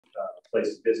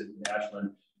place to visit in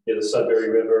Ashland, near the Sudbury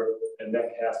River and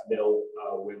Metcalf Mill,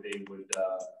 where they would,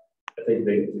 I think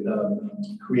they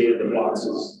created the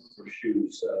boxes for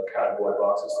shoes, cardboard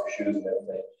boxes for shoes and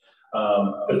everything.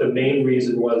 But the main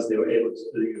reason was they were able to,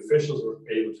 the officials were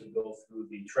able to go through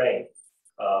the train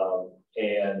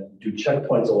and do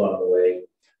checkpoints along the way.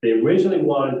 They originally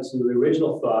wanted to, the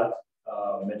original thought,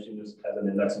 mentioning this as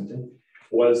in Lexington,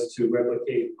 was to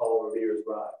replicate Paul Revere's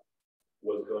ride,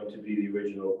 was going to be the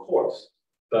original course.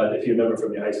 But if you remember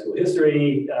from your high school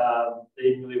history, they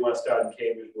didn't really want to start in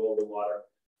Cambridge, go over the water,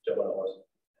 jump on a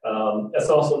horse. That's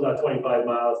also not 25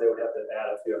 miles. They would have to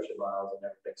add a few extra miles and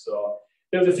everything. So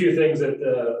there's a few things that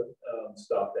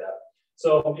stopped that.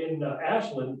 So in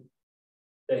Ashland,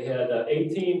 they had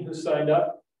 18 who signed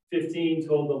up, 15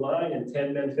 told the line, and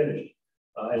 10 men finished.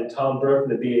 And Tom Burke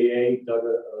from the BAA dug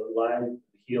a line with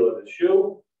the heel of his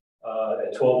shoe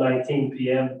at 12:19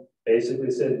 p.m. Basically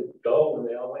said, go, and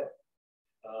they all went.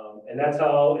 And that's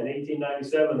how, in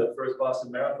 1897, the first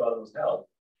Boston Marathon was held.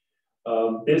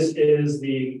 This is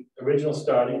the original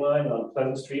starting line on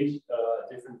Pleasant Street,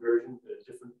 different version, a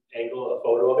different angle, a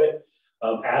photo of it.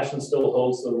 Ashland still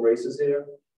holds some races here.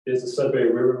 There's the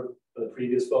Sudbury River for the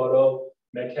previous photo.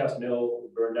 Metcalf's Mill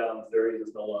burned down in the 30s,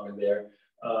 it's no longer there.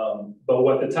 But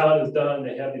what the town has done,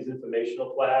 they have these informational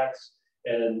plaques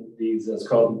and these, it's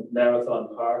called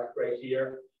Marathon Park right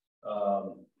here.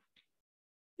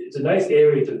 It's a nice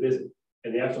area to visit,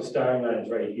 and the actual starting line is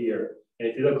right here. And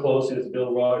if you look closely, it's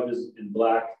Bill Rodgers in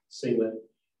black singlet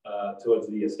towards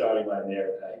the starting line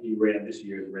there. He ran this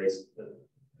year's race,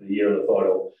 the year of the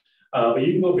photo. But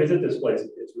you can go visit this place.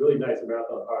 It's really nice, the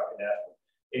Marathon Park in Ashland.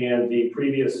 And the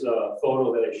previous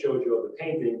photo that I showed you of the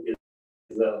painting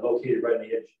is located right on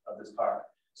the edge of this park.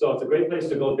 So it's a great place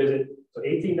to go visit. So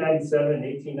 1897 and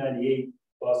 1898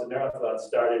 Boston Marathon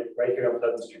started right here on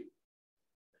Pleasant Street.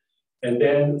 And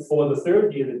then for the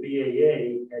third year, the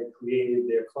BAA had created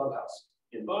their clubhouse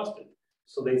in Boston.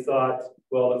 So they thought,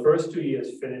 well, the first 2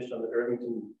 years finished on the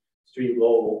Irvington Street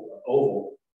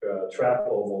Oval, track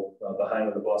oval behind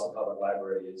where the Boston Public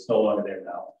Library is. It's no longer there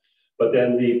now. But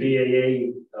then the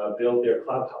BAA built their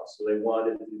clubhouse. So they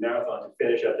wanted the marathon to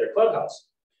finish at their clubhouse.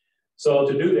 So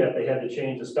to do that, they had to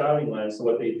change the starting line. So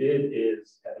what they did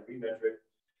is had to remeasure it.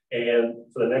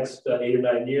 And for the next 8 or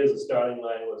 9 years, the starting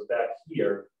line was back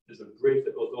here. There's a bridge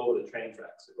that goes over the train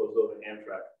tracks. It goes over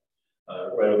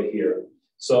Amtrak right over here.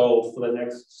 So for the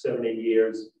next 7 or 8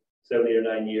 years, 7, 8 or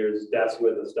 9 years, that's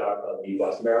where the start of the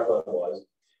Boston Marathon was.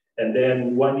 And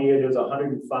then 1 year, there was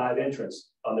 105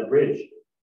 entrants on the bridge.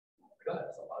 Oh my God,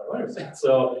 that's a lot of runners.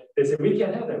 So they said, we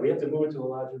can't have that. We have to move it to a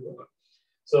larger river.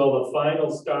 So the final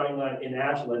starting line in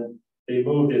Ashland, they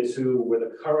moved it to where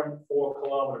the current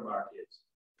 4-kilometer mark is.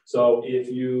 So if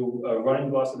you are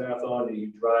running Boston Marathon and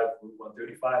you drive Route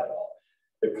 135 at all,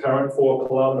 the current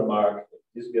 4-kilometer mark,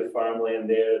 used to be a farmland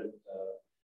there.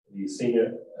 The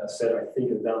senior center, I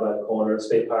think, is down by the corner,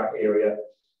 State Park area.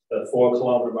 The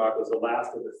 4-kilometer mark was the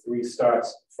last of the 3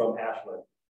 starts from Ashland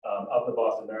of the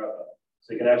Boston Marathon.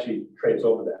 So you can actually trace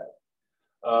over that.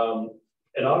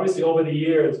 And obviously over the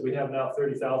years, we have now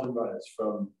 30,000 runners.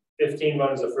 From 15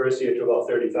 runners the first year to about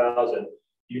 30,000.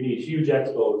 You need huge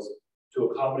expos to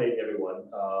accommodate everyone.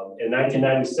 In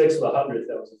 1996, the 100th,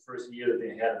 that was the first year that they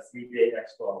had a 3-day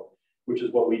expo, which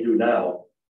is what we do now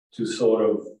to sort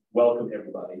of welcome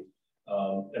everybody.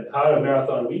 And part of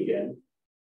Marathon Weekend,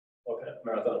 or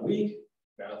Marathon Week,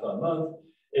 Marathon Month,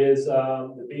 is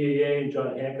the BAA and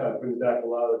John Hancock brings back a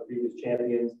lot of the previous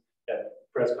champions at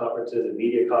press conferences and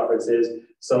media conferences.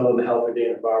 Some of them held for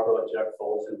Dana Barber, like Jack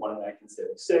Foles, who won in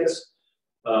 1976.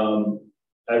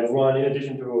 I've run, in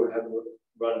addition to having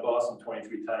run Boston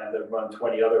 23 times, I've run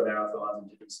 20 other marathons in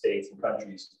different states and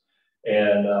countries.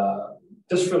 And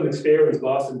just from experience,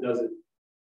 Boston does it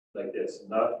like this.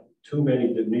 Not too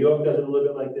many. New York does it a little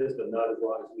bit like this, but not as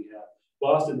long as we have.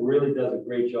 Boston really does a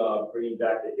great job bringing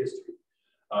back the history.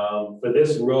 For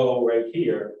this row right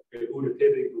here, Uda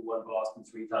Pivig, who won Boston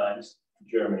 3 times,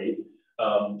 Germany.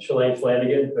 Shalane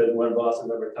Flanagan, who has won Boston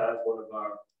a number of times, one of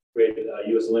our great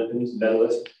U.S. Olympians,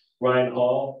 medalist. Ryan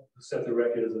Hall, who set the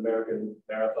record as an American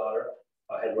marathoner,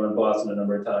 had run Boston a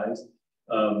number of times.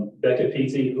 Becca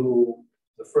Pizzi, who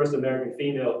the first American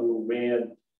female who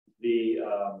ran the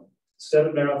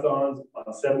 7 marathons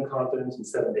on 7 continents in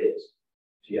 7 days.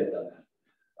 She had done that.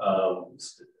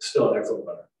 Still an excellent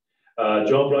runner.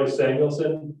 Joan Bryce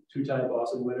Samuelson, 2-time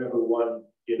Boston winner who won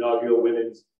the inaugural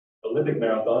women's Olympic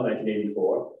marathon in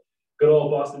 1984. Good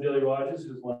old Boston Billy Rogers,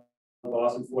 who's won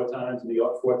Boston 4 times, New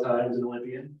York 4 times, an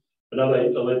Olympian. Another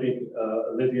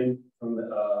Olympian from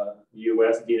the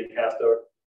U.S., Dina Castor,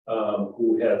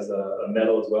 who has a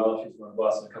medal as well. She's won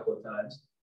Boston a couple of times.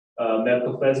 Matt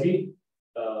Kofleski,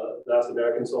 last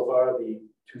American so far, the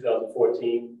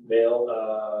 2014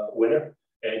 male winner,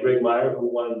 and Greg Meyer, who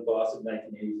won Boston in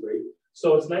 1983.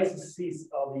 So it's nice to see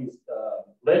all these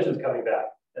legends coming back.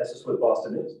 That's just what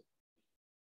Boston is.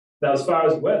 Now, as far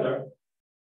as weather,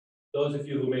 those of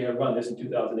you who may have run this in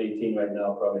 2018 right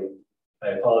now, probably, I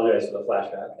apologize for the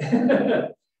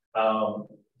flashback.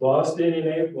 Boston in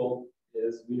April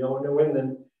is, we know when they're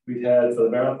winning. We've had, for the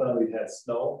marathon, we've had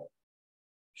snow,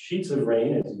 sheets of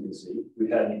rain, as you can see. We've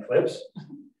had an eclipse.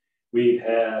 We've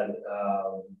had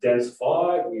dense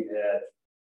fog. We've had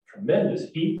tremendous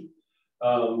heat.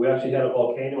 We actually had a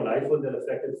volcano in Iceland that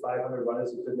affected 500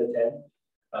 runners who couldn't attend.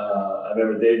 I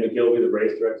remember Dave McGillivray, the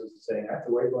race director, was saying, I have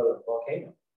to worry about a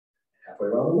volcano halfway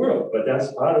around the world. But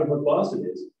that's part of what Boston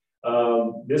is.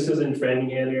 This is in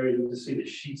Framingham area. You can see the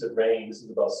sheets of rain. This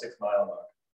is about 6 mile mark.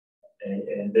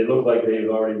 And they look like they've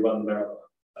already run the marathon.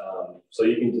 So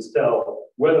you can just tell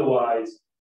weather-wise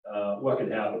what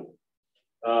can happen.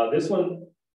 This one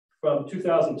from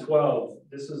 2012,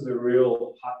 this is the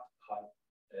real hot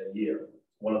year,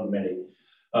 one of the many.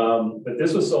 But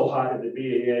this was so hot that the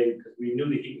BAA, because we knew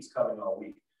the heat was coming all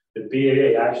week, the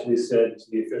BAA actually said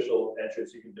to the official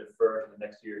entrance, you can defer to the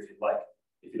next year if you'd like,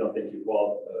 if you don't think you're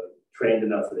well trained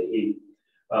enough for the heat.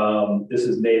 This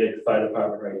is Natick Fire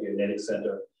Department right here, Natick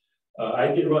Center. I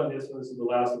did run this one. This is the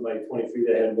last of my 23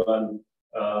 that I had run.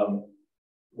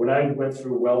 When I went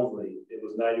through Wellesley, it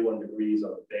was 91 degrees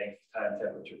on the bank time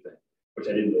temperature thing, which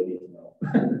I didn't really need to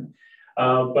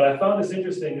know. But I found this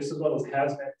interesting. This is one of those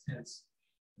hazmat tents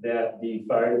that the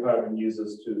fire department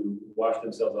uses to wash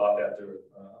themselves off after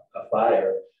a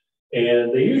fire.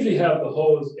 And they usually have the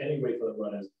hose anyway for the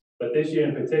runners. But this year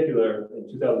in particular,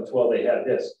 in 2012, they had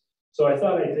this. So I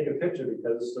thought I'd take a picture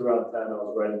because this is around the time I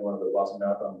was writing one of the Boston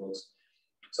Marathon books.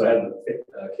 So I had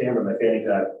the camera in my fanny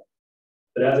pack.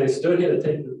 But as I stood here to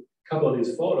take a couple of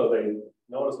these photos, I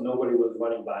noticed nobody was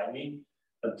running by me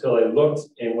until I looked.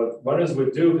 And what runners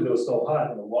would do, because it was so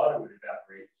hot and the water would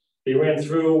evaporate, they ran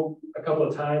through a couple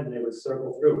of times and they would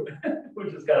circle through,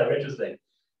 which is kind of interesting.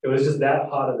 It was just that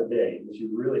hot of a day, which you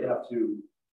really have to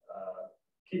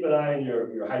keep an eye on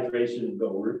your hydration and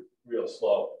go real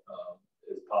slow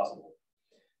as possible.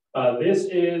 This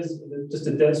is just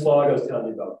a dense fog I was telling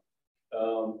you about.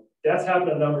 That's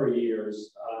happened a number of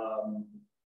years.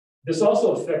 This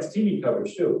also affects TV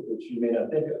coverage too, which you may not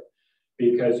think of,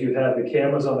 because you have the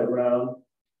cameras on the ground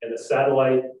and the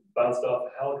satellite bounced off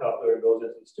a helicopter and goes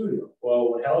into the studio.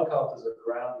 Well, when helicopters are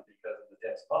grounded because of the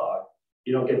dense fog,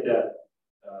 you don't get that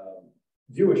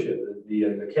viewership,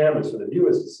 the cameras for the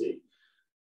viewers to see.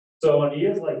 So in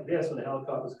years like this, when the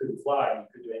helicopters couldn't fly, you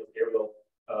could do any aerial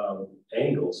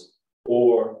angles,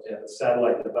 or have a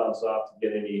satellite to bounce off to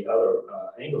get any other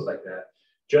angles like that.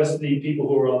 Just the people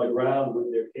who were on the ground with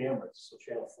their cameras. So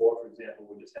Channel 4, for example,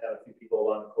 would just have a few people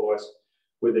along the course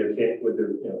with their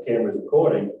cameras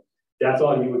recording. That's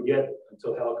all you would get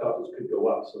until helicopters could go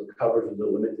up. So the coverage is a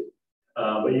little limited.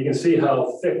 But you can see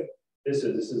how thick this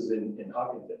is. This is in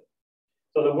Hopkinton.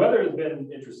 So the weather has been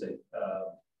interesting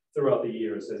throughout the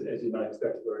years, as you might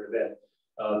expect for an event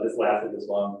this lasted this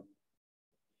long.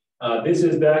 This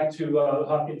is back to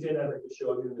Hopkinton. I'd like to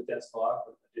show you in the dense fog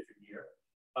from a different year.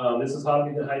 This is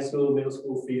Hopkinton High School, middle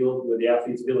school field where the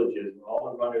athletes' villages, where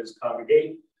all the runners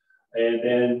congregate. And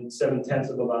then 7/10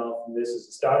 of a mile from this is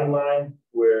the starting line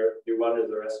where the runners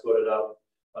are escorted out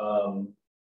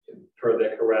per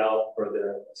their corral, per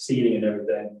their seating and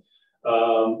everything.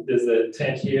 There's a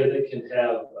tent here that can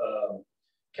have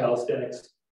calisthenics.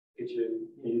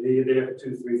 You're there for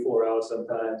 2, 3, 4 hours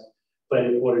sometimes.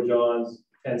 Plenty of porta-johns,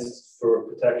 tents for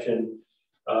protection.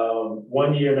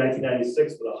 One year,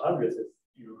 1996, for the 100th, if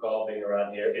you recall being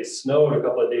around here, it snowed a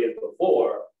couple of days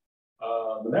before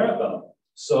the marathon.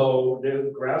 So the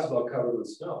grass was all covered with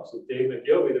snow. So Dave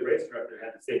McGillivray, the race director,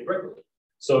 had to stay prickly.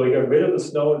 So he got rid of the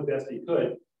snow as best he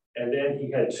could. And then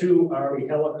he had 2 Army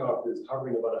helicopters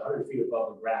hovering about 100 feet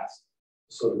above the grass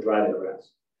to sort of dry the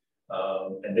grass.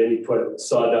 And then he put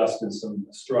sawdust and some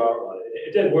straw on it.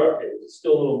 It did work. It was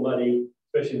still a little muddy,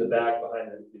 especially in the back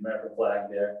behind the American flag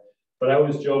there. But I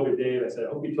always joke with Dave, I said, I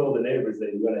hope you told the neighbors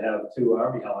that you're going to have 2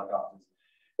 Army helicopters,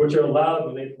 which are allowed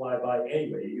when they fly by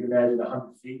anyway. You can imagine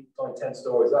 100 feet, it's only 10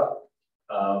 stories up.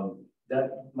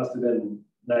 That must have been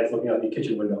nice looking out the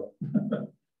kitchen window.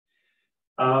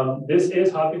 This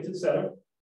is Hopkinton Center,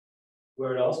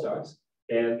 where it all starts.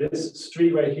 And this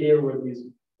street right here where these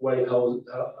white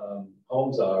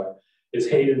homes are is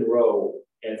Hayden Row.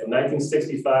 And from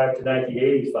 1965 to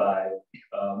 1985,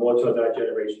 more towards our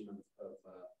generation of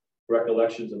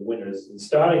recollections of winners. The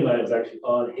starting line is actually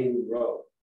on Hayden Row.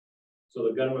 So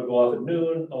the gun would go off at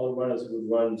noon, all the runners would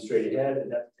run straight ahead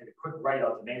and have to take a quick right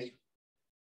out to Main Street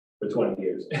for 20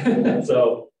 years.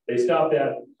 So they stopped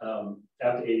that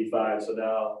after 85. So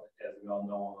now, as we all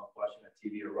know, watching on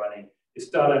TV or running, you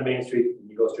start on Main Street and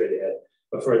you go straight ahead.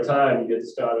 But for a time, you get to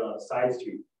start on a side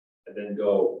street and then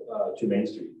go to Main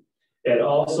Street. And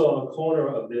also on the corner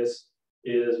of this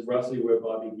is roughly where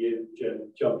Bobbi Gibb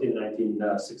jumped in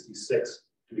 1966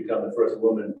 to become the first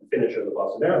woman finisher of the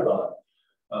Boston Marathon.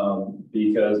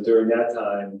 Because during that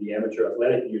time, the Amateur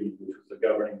Athletic Union, which was the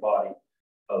governing body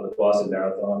of the Boston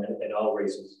Marathon and all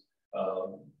races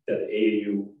that the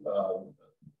AAU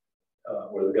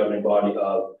were the governing body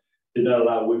of, did not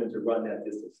allow women to run that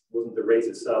distance. It wasn't the race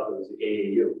itself, it was the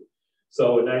AAU.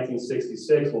 So in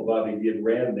 1966, when Bobbi Gibb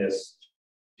ran this,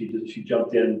 she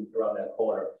jumped in around that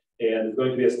corner. And there's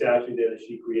going to be a statue there that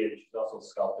she created. She's also a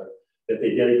sculptor that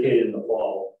they dedicated in the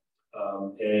fall.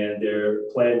 And their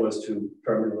plan was to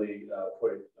permanently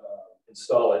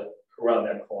install it around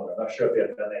that corner. I'm not sure if they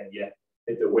have done that yet. I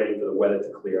think they're waiting for the weather to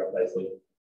clear up nicely.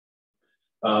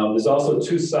 There's also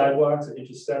two sidewalks that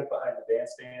intersect behind the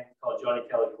bandstand called Johnny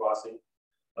Kelley Crossing.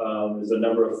 There's a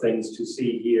number of things to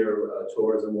see here,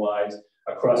 tourism-wise.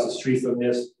 Across the street from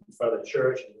this, in front of the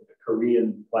church, a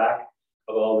Korean plaque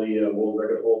of all the world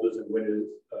record holders and winners,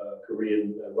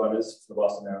 Korean runners for the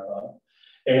Boston Marathon.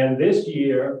 And this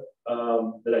year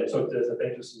that I took this, I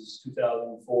think this is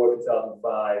 2004,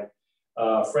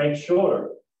 2005, Frank Shorter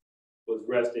was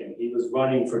resting. He was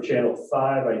running for Channel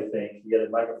 5, I think. He had a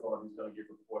microphone. He was going to give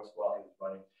reports while he was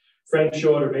running. Frank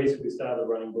Shorter basically started the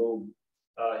running boom.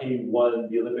 He won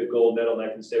the Olympic gold medal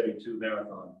 1972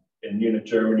 marathon in Munich,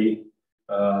 Germany.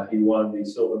 He won the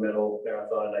silver medal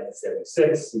marathon in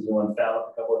 1976. He's won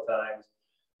Falmouth a couple of times.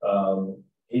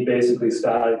 He basically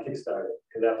kickstarted,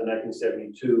 because after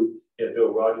 1972, he had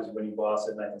Bill Rodgers winning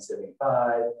Boston in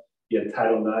 1975. He had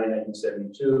Title IX in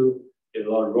 1972. He had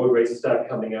a lot of road races started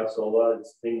coming up, so a lot of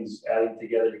things adding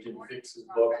together. Jim Fitz's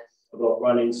book about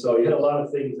running. So he had a lot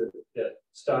of things that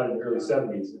started in the early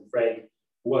 70s, and Frank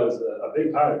was a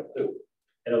big part of it too.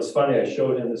 And it was funny, I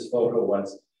showed him this photo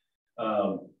once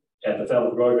at the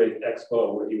Falmouth Road Race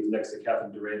Expo, where he was next to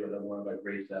Catherine DeRay, one of my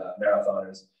great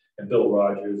marathoners, and Bill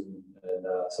Rodgers and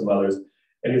some others.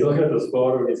 And he's looking at this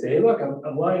photo and he's saying, hey, look,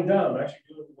 I'm lying down. I'm actually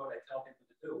doing what I tell people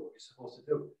to do, what you're supposed to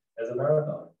do as a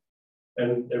marathoner.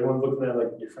 And everyone looked at him like,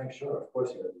 you're Frank Shorter, of course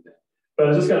you're going to do that. But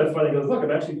it's just kind of funny. He goes, look, I'm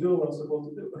actually doing what I'm supposed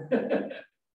to do. And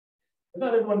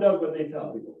not everyone does what they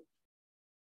tell people.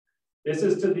 This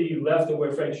is to the left of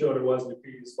where Frank Shorter was in the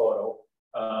previous photo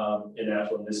in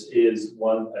Ashland. This is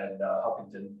one in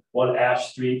Hopkinton. One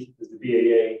Ash Street is the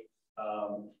BAA,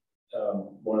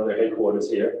 one of their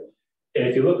headquarters here. And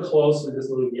if you look closely, this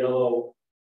little yellow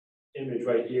image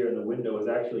right here in the window is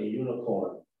actually a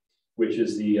unicorn, which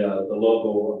is the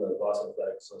logo of the Boston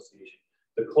Athletic Association.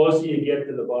 The closer you get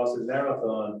to the Boston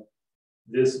Marathon,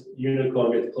 this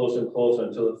unicorn gets closer and closer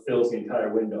until it fills the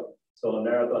entire window. So on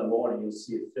marathon morning, you'll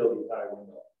see it fill the entire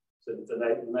window. So it's a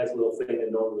nice little thing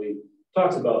that nobody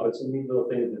talks about, but it's a neat little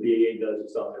thing that the BAA does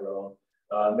just on their own.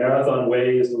 Marathon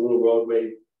Way is the little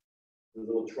roadway, the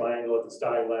little triangle at the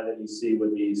starting line that you see where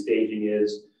the staging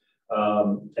is.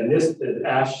 And this is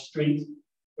Ash Street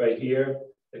right here.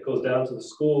 It goes down to the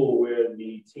school where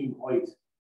the Team Hoyt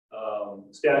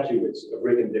statue is of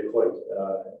Rick and Dick Hoyt.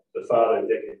 The father of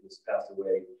Dick has passed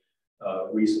away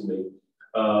recently.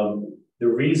 The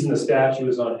reason the statue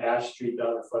is on Ash Street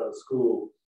down in front of the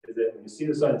school is that when you see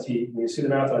this on TV, when you see the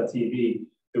marathon on TV,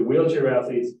 the wheelchair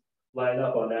athletes line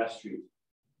up on Ash Street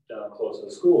down close to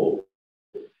the school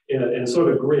in sort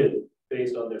of a grid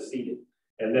based on their seating.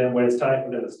 And then when it's time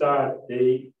for them to start,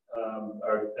 they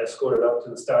are escorted up to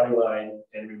the starting line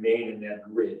and remain in that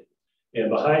grid.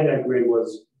 And behind that grid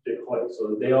was Dick Hoyt.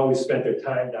 So they always spent their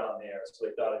time down there. So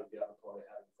they thought it'd be opportunity to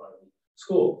have in front of the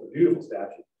school. A beautiful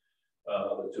statue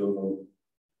of the two of them.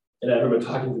 And I remember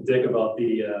talking to Dick about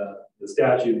the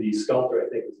statue. The sculptor, I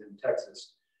think, was in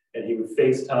Texas. And he would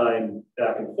FaceTime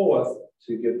back and forth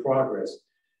to get progress.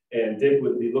 And Dick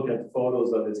would be looking at the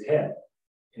photos of his head.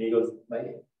 And he goes,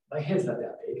 my head's not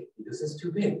that big because it's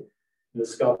too big. And the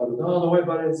sculptor goes, oh, don't worry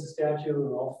about it, it's a statue,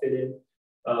 it'll all fit in.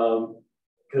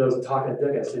 Because I was talking to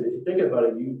Dick, I said, if you think about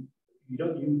it,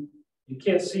 you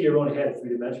can't see your own head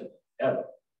three-dimensionally, ever.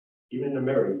 Even in the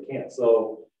mirror, you can't.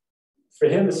 So for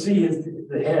him to see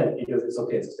the head, he goes, it's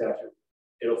okay, it's a statue.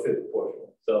 It'll fit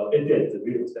proportionally. So it did, it's a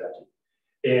beautiful statue.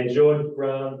 And George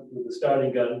Brown, with the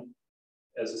starting gun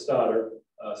as a starter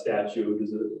statue,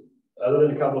 other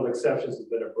than a couple of exceptions, has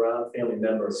been a Brown family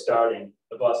member starting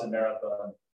the Boston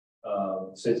Marathon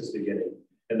since its beginning.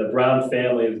 And the Brown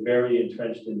family is very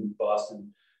entrenched in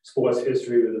Boston. sports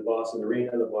history with the Boston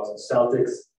Arena, the Boston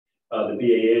Celtics, the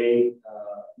BAA,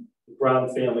 the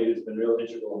Brown family has been real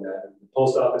integral in that. The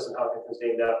post office in Hopkinton is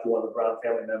named after one of the Brown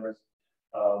family members.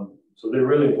 So they're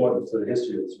really important to the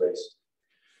history of this race.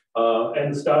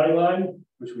 And the starting line,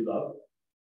 which we love.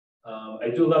 I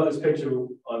do love this picture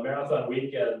on marathon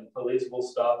weekend. Police will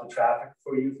stop the traffic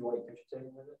for you if you want a picture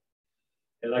taken with it.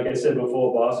 And like I said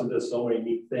before, Boston does so many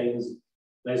neat things,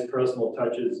 nice personal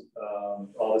touches.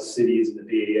 All the cities and the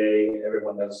BAA,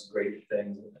 everyone does great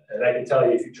things. And I can tell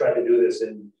you, if you try to do this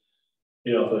in,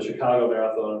 you know, for the Chicago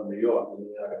Marathon in New York,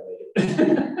 you're not going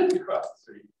to make it across the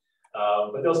street.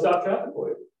 But they'll stop traffic for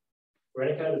you. For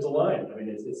any kind of line. I mean,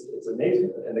 it's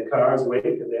amazing. And the cars wait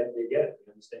because they get it,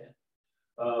 they understand.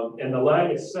 And the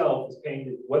line itself was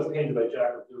painted by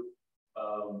Jack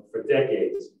LeDuc for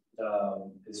decades.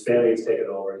 His family has taken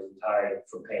over, he's retired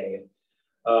from painting it.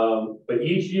 But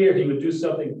each year he would do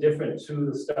something different to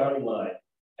the starting line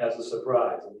as a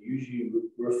surprise. And usually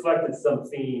reflected some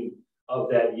theme of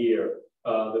that year.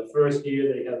 The first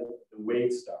year they had the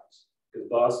wave starts, because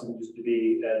Boston used to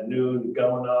be at noon,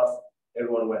 going off,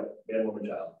 everyone went, man, woman,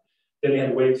 child. Then they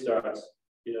had wave starts,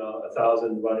 you know,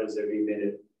 1,000 runners every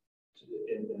minute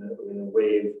in a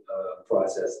wave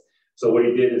process. So what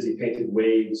he did is he painted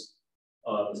waves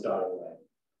on the starting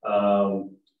line.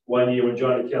 One year when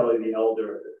Johnny Kelley, the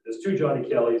elder, there's two Johnny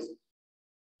Kelleys.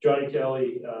 Johnny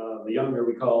Kelley, the younger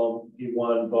we call him, he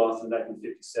won Boston in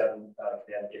 1957 out of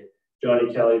Connecticut.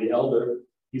 Johnny Kelley, the elder,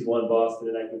 he's won Boston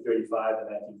in 1935 and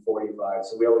 1945.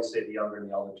 So we always say the younger and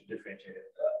the elder to differentiate it.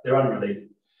 They're unrelated.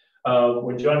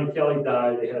 When Johnny Kelley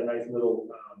died, they had a nice little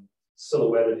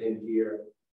silhouette of him here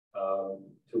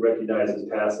to recognize his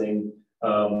passing.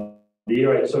 The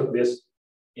year I took this,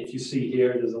 if you see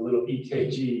here, there's a little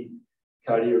EKG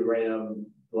cardiogram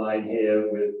line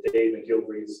here with Dave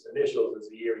McGillivray's initials. It's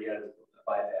the year he had a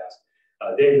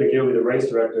bypass. Dave McGillivray, the race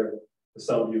director, as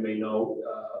some of you may know,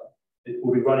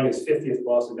 will be running his 50th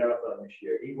Boston Marathon this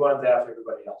year. He runs after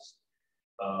everybody else.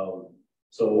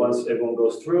 So once everyone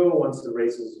goes through, once the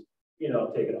race is, you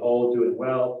know, taking hold, doing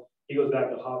well, he goes back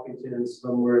to Hopkinton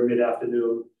somewhere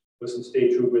mid-afternoon with some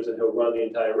state troopers, and he'll run the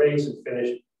entire race and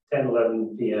finish 10,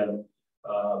 11 p.m.,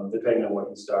 depending on when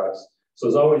he starts. So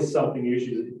there's always something,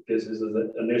 usually this is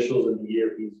the initials in the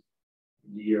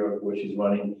year of which he's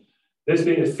running. This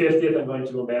being the 50th, I'm going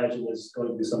to imagine there's going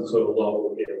to be some sort of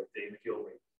logo here with Dave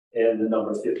McGillivray and the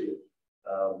number 50.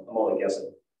 I'm only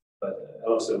guessing, but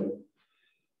I'm assuming.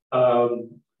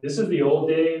 This is the old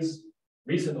days,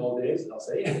 recent old days, I'll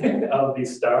say, of the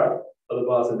start of the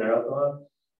Boston Marathon,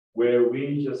 where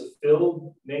we just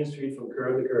filled Main Street from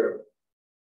curb to curb.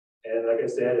 And like I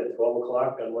said, at 12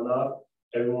 o'clock, gun went off,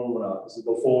 everyone went off. This is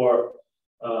before,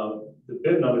 the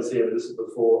bib number's here, but this is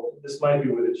before, this might be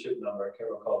with a chip number, I can't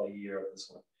recall the year of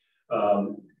this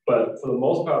one. But for the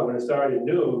most part, when it started at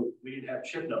noon, we didn't have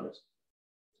chip numbers.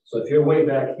 So if you're way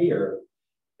back here,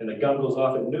 and the gun goes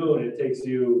off at noon, and it takes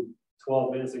you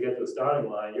 12 minutes to get to the starting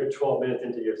line, you're 12 minutes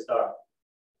into your start.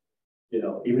 You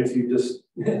know, even if you just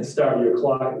start your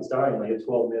clock at the starting line, you're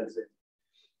 12 minutes in.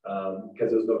 Because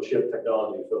there was no chip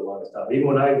technology for the longest time. Even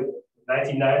when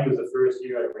 1990 was the first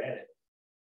year I ran it.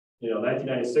 You know,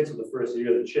 1996 was the first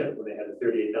year of the chip when they had the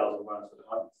 38,000 runs for the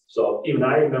 100. So even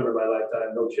I remember my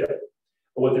lifetime, no chip.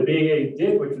 But what the BAA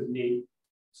did, which was neat,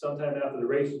 sometime after the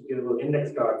race, you get a little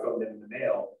index card from them in the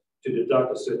mail to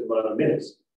deduct a certain amount of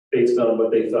minutes based on what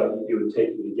they thought it would take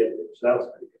you to get there. So that was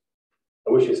pretty good.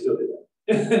 I wish I still did that.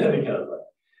 That'd be kind of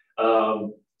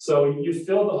fun. So you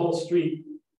fill the whole street,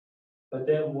 but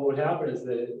then what would happen is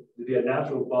that there'd be a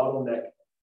natural bottleneck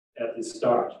at the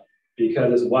start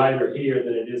because it's wider here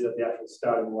than it is at the actual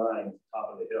starting line,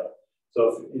 top of the hill.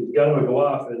 So if the gun would go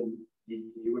off, and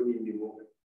you wouldn't even be moving,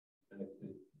 and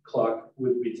the clock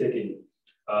would be ticking.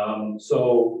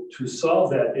 So to solve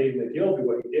that, Dave McGillivray,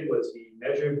 what he did was he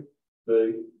measured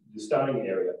the starting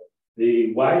area.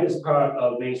 The widest part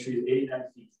of Main Street is 89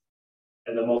 feet,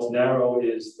 and the most narrow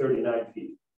is 39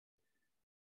 feet.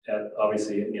 And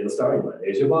obviously near the starting line,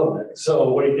 there's your bottleneck.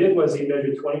 So what he did was he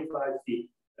measured 25 feet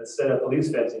instead of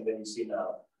police fencing that you see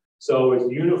now. So it's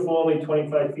uniformly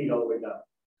 25 feet all the way down.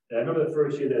 And I remember the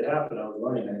first year that happened, I was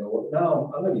running, and I go, well,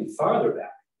 now I'm going to be farther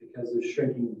back because they're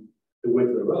shrinking the width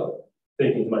of the road,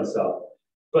 thinking to myself.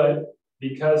 But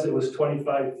because it was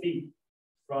 25 feet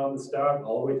from the start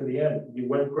all the way to the end, you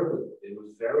went quickly. It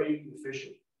was very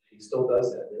efficient. He still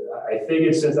does that. I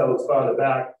figured since I was farther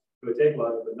back, it would take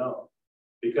longer, but no.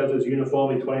 Because it was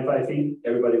uniformly 25 feet,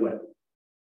 everybody went.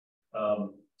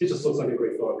 It just looks like a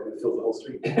great photo because it fills the whole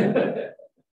street.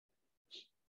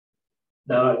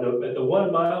 Now, at the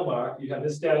 1 mile mark, you have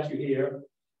this statue here,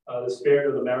 the spirit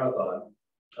of the marathon.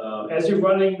 As you're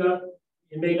running,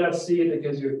 you may not see it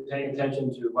because you're paying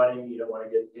attention to running. You don't want to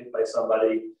get hit by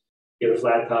somebody, get a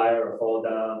flat tire or fall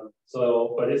down.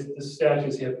 So, but this statue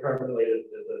is here permanently at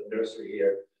the nursery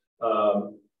here.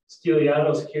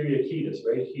 Stelianos Kyriakides,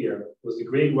 right here, was the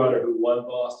Greek runner who won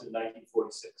Boston in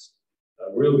 1946.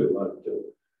 A real good runner,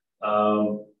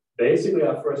 too. Basically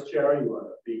our first charity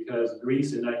runner, because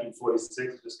Greece in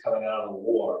 1946 was just coming out of the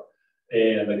war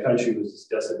and the country was just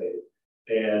decimated.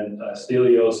 And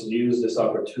Stelios used this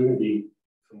opportunity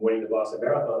from winning the Boston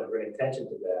Marathon to bring attention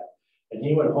to that. And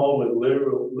he went home with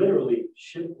literally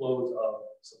shiploads of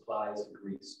supplies to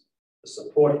Greece. The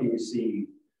support he received,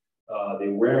 the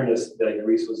awareness that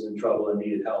Greece was in trouble and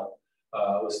needed help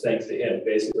was thanks to him,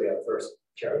 basically our first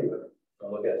charity winner.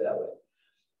 I'll look at it that way.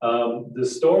 The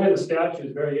story of the statue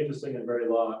is very interesting and very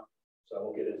long, so I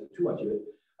won't get into too much of it.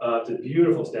 It's a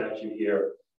beautiful statue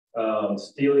here.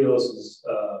 Stelios'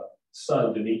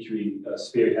 son, Dimitri,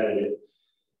 spearheaded it.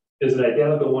 There's an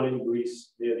identical one in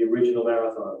Greece near the original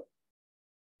marathon.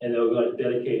 And they were going to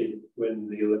dedicate it when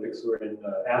the Olympics were in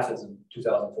Athens in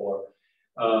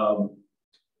 2004,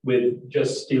 with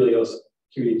just Stelios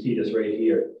Kyriakides right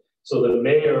here. So the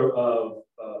mayor of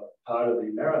part of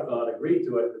the marathon agreed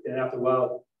to it, but then after a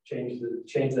while changed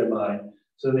their mind.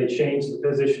 So then they changed the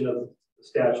position of the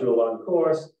statue along the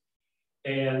course.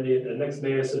 And the next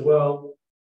mayor said, well,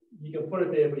 you can put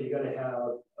it there, but you're going to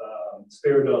have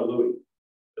Spiridon Louis,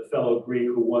 the fellow Greek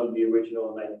who won the original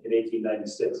in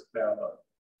 1896 marathon.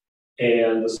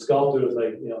 And the sculptor was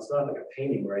like, it's not like a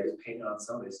painting where I just paint on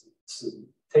somebody. It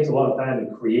takes a long time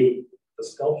to create the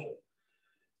sculpture.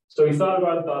 So he thought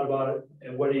about it,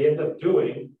 and what he ended up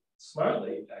doing,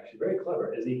 smartly, actually very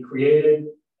clever, is he created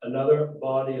another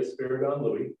body of Spiridon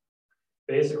Louis,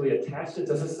 basically attached it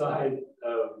to the side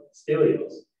of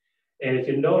Stelios. And if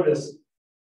you notice,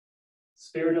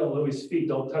 Spiridon Louis' feet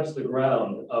don't touch the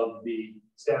ground of the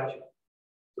statue.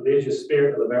 So there's your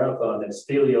spirit of the marathon, and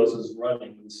Stelios is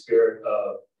running with the spirit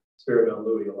of Spiridon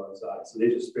Louis alongside. So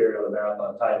there's your spirit of the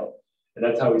marathon title. And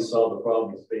that's how we solved the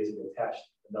problem. It's basically attached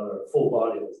another full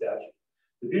body of the statue.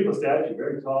 The beautiful statue,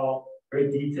 very tall, very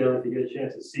detailed. If you get a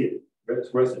chance to see it,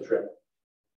 it's worth the trip.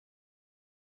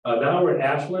 Now we're in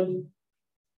Ashland.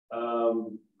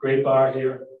 Great bar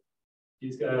here.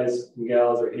 These guys and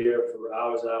gals are here for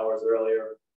hours and hours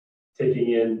earlier,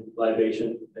 taking in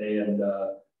libation and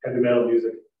heavy metal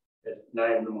music at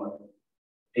 9 in the morning,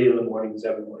 8 in the morning,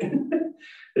 7 in the morning.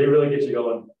 They really get you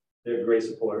going. They're a great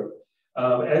supporter.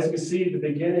 As you can see at the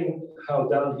beginning, how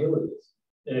downhill it is.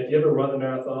 And if you ever run a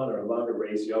marathon or a longer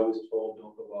race, you're always told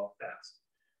don't go out fast.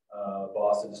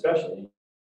 Boston especially, you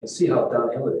can see how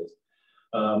downhill it is.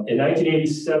 In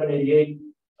 1987, 88,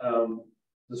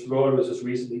 this road was just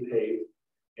recently paved,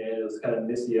 and it was kind of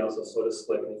misty, also sort of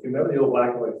slick. And if you remember the old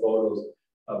black and white photos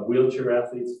of wheelchair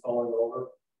athletes falling over,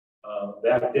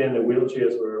 back then the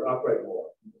wheelchairs were upright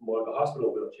more like a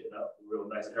hospital wheelchair, not real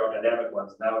nice aerodynamic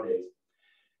ones nowadays.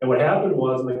 And what happened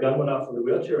was, when the gun went off for the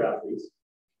wheelchair athletes,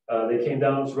 they came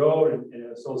down this road, and it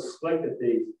was so slick that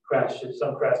they crashed.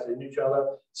 Some crashed into each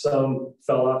other, some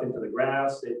fell off into the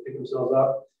grass, they picked themselves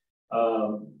up.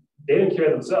 They didn't care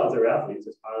themselves, they were athletes,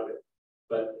 as part of it.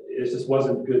 But it just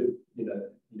wasn't good, you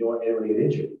don't want anyone to get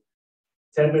injured.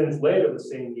 10 minutes later, the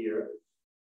same year,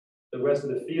 the rest of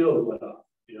the field went off.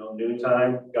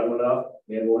 Noontime, gun went off,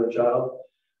 man, woman, child.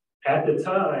 At the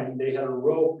time, they had a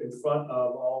rope in front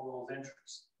of all those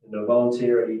entries, and a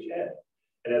volunteer at each end.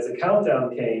 And as the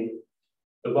countdown came,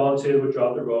 the volunteer would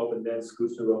drop the rope and then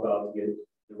scooch the rope out to get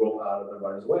the rope out of the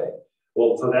runner's way.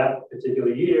 Well, for that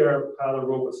particular year, part of the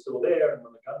rope was still there, and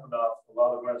when the gun went off, a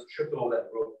lot of runners tripped over that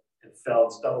rope and fell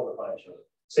and stumbled upon each other.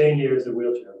 Same year as the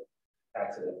wheelchair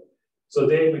accident. So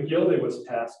Dave McGillivray was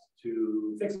tasked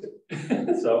to fix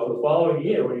it. So for the following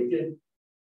year, what he did,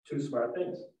 two smart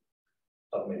things,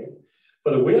 of many.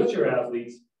 For the wheelchair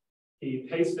athletes, he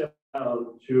paced them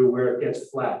down to where it gets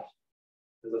flat.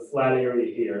 There's a flat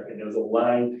area here, and there's a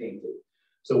line painted.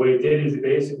 So what he did is he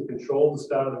basically controlled the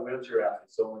start of the wheelchair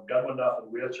athletes. So when gun went off the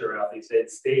wheelchair athletes, they'd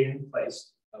stay in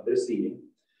place of their seating.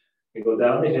 They go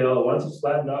down the hill. Once it's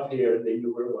flattened off here, they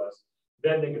knew where it was.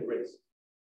 Then they could race.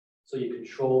 So you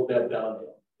controlled that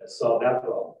downhill. That solved that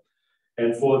problem.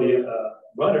 And for the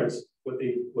runners, what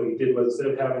he did was,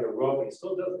 instead of having a rope, he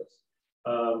still does this.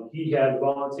 He had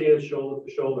volunteers shoulder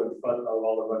to shoulder in front of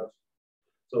all the runners.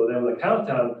 So then when the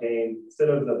countdown came, instead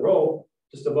of the rope,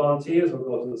 just the volunteers would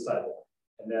go to the sidewalk.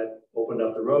 And that opened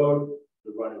up the road,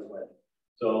 the runners went.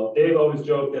 So Dave always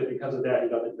joked that because of that, he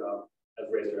got the job as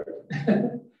race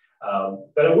director.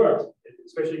 But it worked,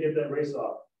 especially to get that race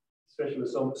off, especially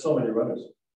with so many runners.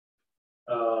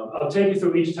 I'll take you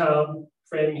through each town,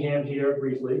 Framingham here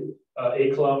briefly.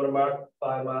 8-kilometer mark,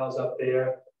 5 miles up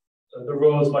there. The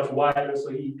road is much wider, so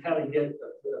you kind of get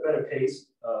a better pace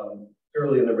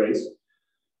early in the race.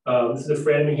 This is the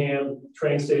Framingham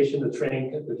train station. The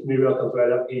commuter rail comes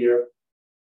right up here.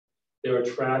 There are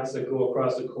tracks that go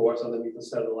across the course underneath the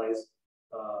center lights.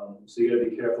 So you gotta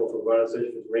be careful for runners. If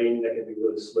it's raining, that can be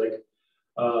really slick.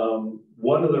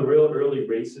 One of the real early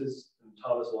races,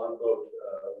 Thomas Longboat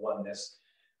won this.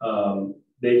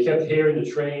 They kept hearing the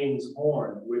train's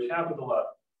horn, which happens a lot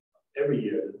every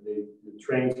year. The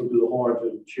trains will do the horn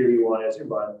to cheer you on as you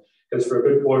run, because for a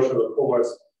good portion of the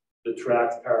course, the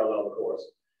tracks parallel the course.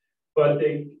 But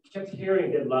they kept hearing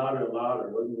it get louder and louder.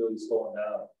 It wasn't really slowing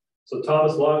down. So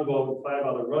Thomas Longboat and 5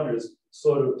 other runners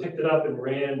sort of picked it up and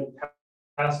ran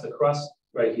past the crust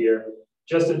right here,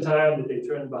 just in time that they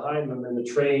turned behind them and the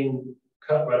train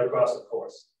cut right across the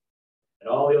course. And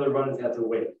all the other runners had to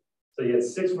wait. So you had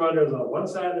 6 runners on one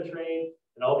side of the train,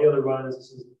 and all the other runners,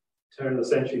 this is turn of the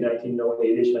century,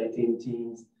 1908-ish, 19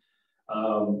 teens.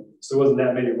 So it wasn't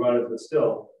that many runners, but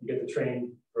still, you get the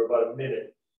train for about a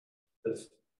minute. The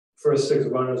first 6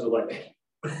 runners are like,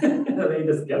 they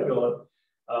just kept going.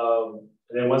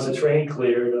 And then once the train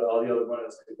cleared, all the other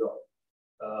runners could go.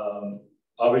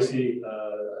 Obviously,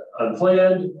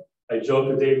 unplanned. I joked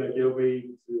with Dave McGillivray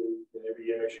every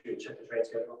year, make sure you check the train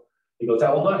schedule. He goes,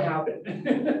 that will not happen.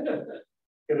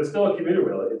 Because it's still a commuter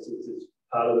rail. It's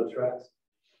part of the tracks.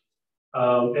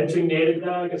 Entering native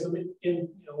now, I guess some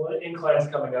inclines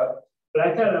coming up. But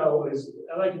I kind of always,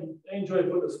 I enjoy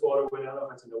putting this photo away. I don't know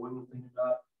if it's a New England thing or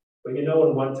not. But you know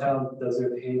when one town does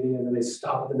their paving and then they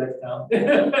stop at the next town?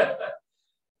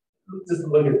 Just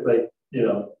look at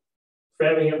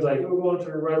Framingham's like, we're going to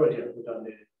the railroad here. We're done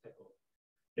native.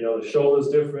 The shoulder's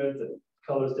different, the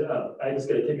color's different. I just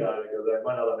get a kick out of it because I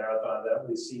run out of marathons. I haven't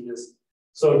really seen this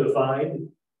so defined.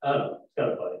 I don't know, it's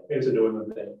kind of funny. Maybe it's a New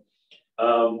England thing.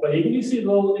 But you can see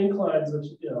little inclines, which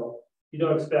you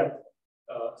don't expect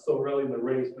so early in the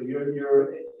race, but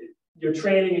your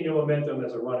training and your momentum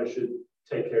as a runner should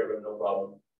take care of it, no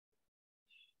problem.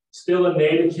 Still a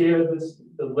native here,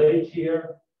 the lake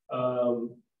here.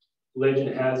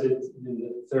 Legend has it in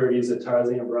the 30s that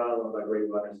Tarzan Brown, one of my great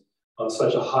runners, on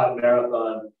such a hot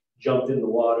marathon, jumped in the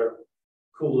water,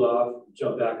 cooled off,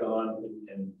 jumped back on,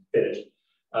 and finished.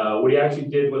 What he actually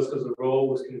did was, because the road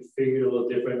was configured a little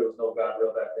different, there was no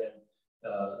guardrail back then,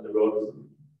 the road was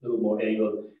a little more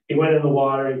angled. He went in the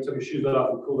water, he took his shoes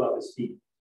off and cooled off his feet.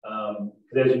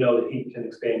 Because as you know, the heat can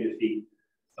expand your feet,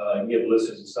 and get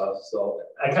blisters and stuff. So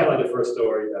I kind of like the first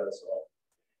story that I saw.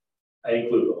 I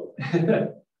include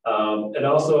them. And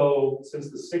also, since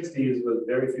the 60s, with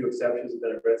very few exceptions, that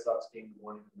a Red Sox game the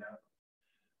morning of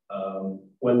the marathon.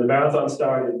 When the marathon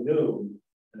started at noon,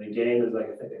 and the game is like,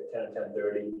 I think at 10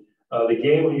 or 10:30, the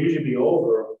game will usually be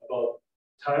over about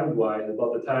time-wise,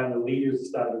 about the time the leaders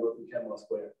start to go through Kenmore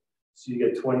Square. So you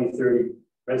get 20, 30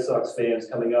 Red Sox fans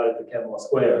coming out at the Kenmore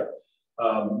Square.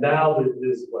 Now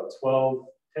there's what,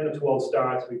 10 or 12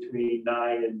 starts between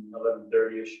 9 and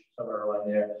 11:30-ish, somewhere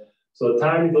around there. So the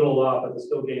timing's a little off, but the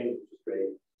still game is great.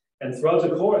 And throughout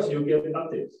the course, you'll get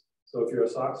updates. So if you're a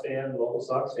Sox fan, local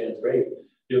Sox fan, it's great.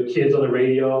 You have kids on the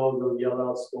radio, they'll yell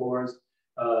out scores.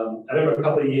 I remember a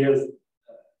couple of years,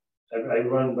 I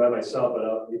run by myself,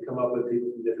 but you come up with people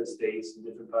from different states and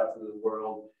different parts of the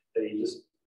world that you just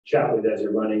chat with as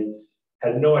you're running.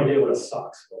 Had no idea what a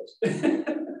Sox was.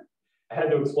 I had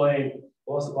to explain,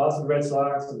 well, it's the Boston Red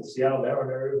Sox and the Seattle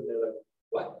Mariners. And they're like,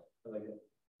 what? I'm like,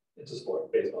 it's a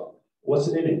sport, baseball. What's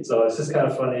an inning? So it's just kind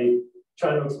of funny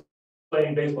trying to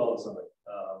explain baseball to somebody.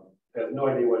 I have no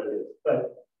idea what it is,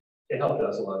 but it helped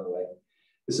us along the way.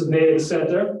 This is Native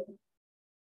Center.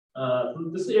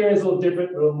 This area is a little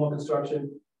different, a little more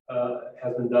construction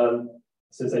has been done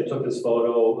since I took this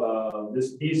photo.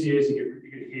 These years, you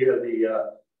could hear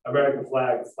the American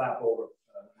flag flap over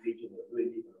the region, really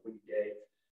deep on a windy day.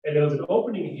 And there was an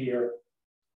opening here,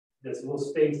 this little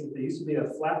space that there used to be a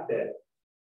flatbed.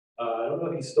 I don't know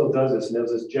if he still does this. And there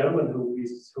was this gentleman who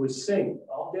would sing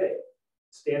all day,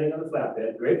 standing on the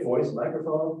flatbed, great voice,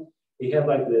 microphone. He had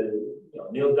like the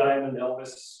Neil Diamond,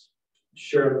 Elvis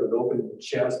shirt with open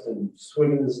chest and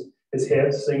swinging his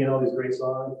head, singing all these great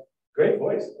songs. Great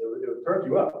voice. It would perk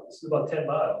you up. This is about 10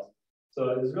 miles. So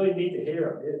it was really neat to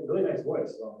hear him. He had a really nice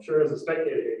voice. So I'm sure as a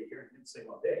spectator here, you hear him sing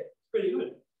all day. It's pretty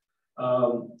good.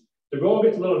 The road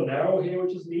gets a little narrow here,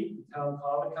 which is neat. The town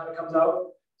common kind of comes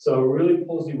out. So it really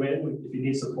pulls you in if you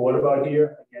need support about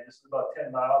here. Again, this is about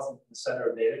 10 miles in the center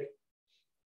of Natick.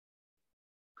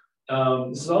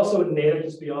 This is also in Natick,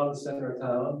 just beyond the center of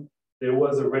town. There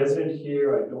was a resident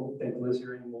here, I don't think lives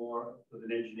here anymore, with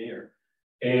an engineer.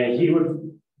 And he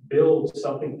would build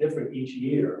something different each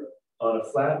year on a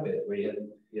flatbed where you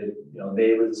had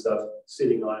neighbors and stuff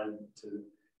sitting on it to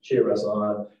cheer us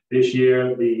on. This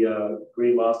year, the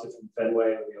Green Monster from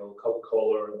Fenway, the old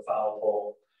Coca-Cola and the foul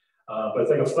pole. But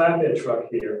it's like a flatbed truck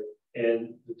here,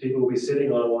 and the people will be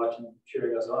sitting on watching,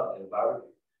 cheering us on in the barbecue.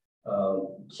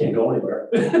 Can't go anywhere.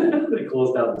 They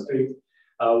closed down the street.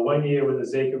 One year when the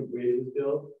Zakin Bridge was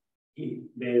built, he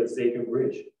made a Zakin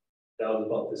Bridge. That was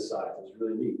about this size. It was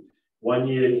really neat. One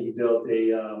year he built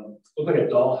looked like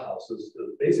a dollhouse. It was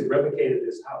basically replicated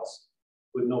this house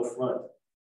with no front.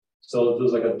 So there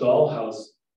was like a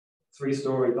dollhouse,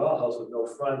 3-story dollhouse with no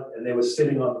front, and they were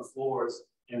sitting on the floors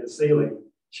in the ceiling,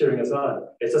 cheering us on.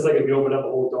 It's just like if you open up a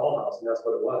whole dollhouse, and that's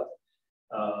what it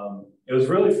was. It was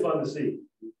really fun to see.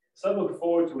 Something to look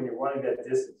forward to when you're running that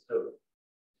distance too.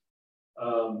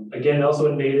 Again,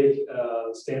 also in Natick,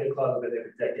 Santa Claus has been there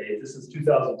for decades. This is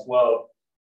 2012,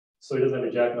 so he doesn't have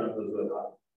a jacket on. It was really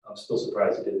hot. I'm still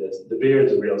surprised he did this. The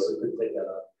beard's real, so he couldn't take that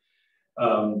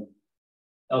off.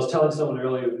 I was telling someone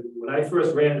earlier, when I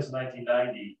first ran this in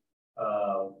 1990,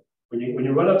 when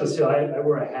you run up this hill, I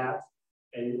wear a hat,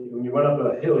 and when you run up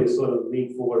a hill, you sort of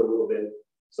lean forward a little bit.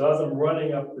 So as I'm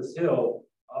running up this hill,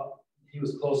 he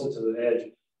was closer to the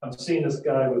edge. I'm seeing this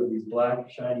guy with these black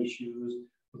shiny shoes,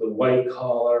 with a white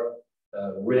collar,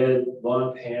 red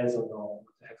long pants. I'm going, what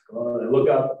the heck's going on? I look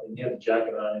up, and he had the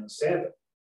jacket on, and it was Santa.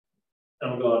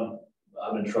 And I'm going,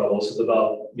 I'm in trouble. This is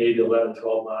about maybe 11,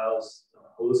 12 miles.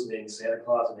 Hallucinating Santa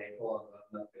Claus in April.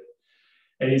 I'm not good.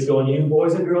 And he's going, you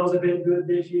boys and girls have been good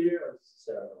this year.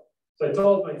 So I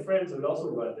told my friends who had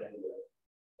also run that year,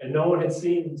 and no one had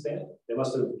seen Santa. They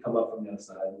must have come up from the other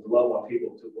side. There's a lot more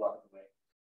people 2 blocks away.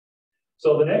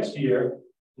 So the next year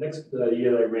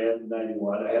that I ran in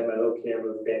 91, I had my little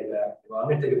camera with fan back. Well, I'm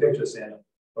going to take a picture of Santa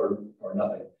or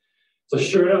nothing. So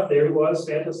sure enough, there he was.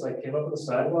 Santa's like came up on the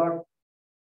sidewalk.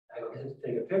 I went to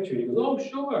take a picture. He goes, oh,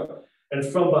 sure. And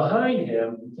from behind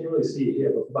him, you can't really see it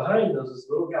here, but behind him, there's this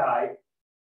little guy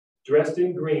dressed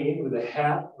in green with a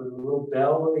hat with a little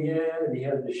bell on the end, and he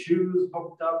had the shoes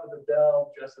hooked up with the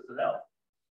bell, dressed as an elf.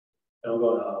 And I'm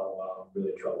going, oh, wow, I'm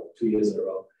really in trouble, 2 years in a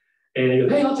row. And he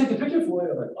goes, hey, I'll take a picture for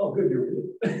you. I'm like, oh, good, you're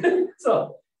good.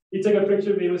 So he took a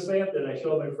picture of me with Santa, and I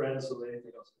showed my friends, so they didn't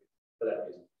think I was good for that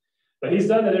reason. But he's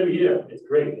done that every year. It's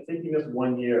great. I think he missed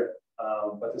 1 year.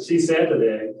 But to see Santa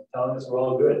there telling us we're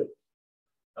all good,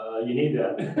 you need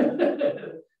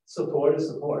that. Support is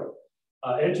support.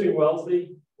 Entering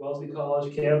Wellesley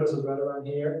College campus is right around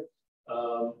here.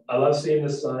 I love seeing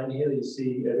this sign here that you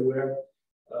see everywhere.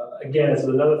 Again, it's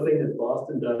another thing that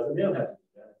Boston does. And they don't have to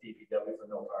do that, DPW for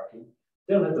no parking.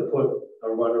 They don't have to put a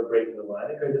runner breaking the line.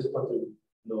 They could just put the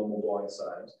normal boring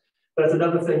signs. But it's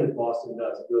another thing that Boston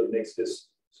does. It really makes this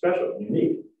special and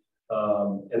unique.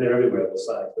 And they're everywhere, those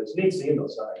signs. But it's neat seeing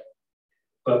those signs.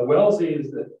 But Wellesley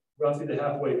is roughly the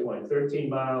halfway point. 13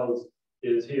 miles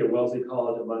is here, Wellesley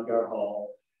College at Mungar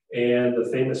Hall, and the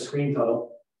famous screen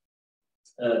tunnel.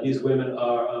 These women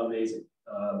are amazing.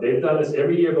 They've done this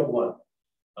every year but one.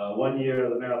 1 year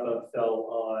the marathon fell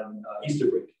on Easter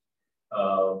break.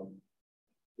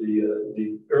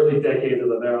 The early decades of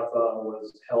the marathon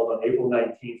was held on April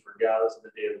 19th, regardless of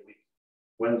the day of the week.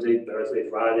 Wednesday, Thursday,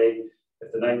 Friday.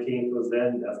 If the 19th was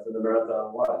then, that's when the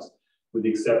marathon was. With the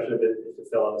exception of it, if it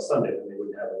fell on a Sunday, then they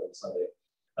wouldn't have it on Sunday.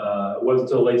 It wasn't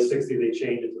until late 60s they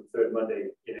changed it to the 3rd Monday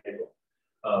in April.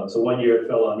 So 1 year it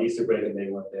fell on Easter break and they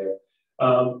weren't there.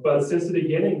 But since the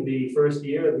beginning, the first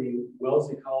year, the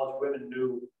Wellesley College women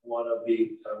knew one of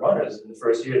the runners in the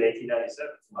first year in 1897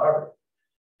 from Harvard.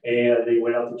 And they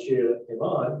went out to cheer him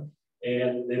on,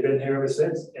 and they've been here ever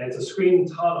since. And it's a screen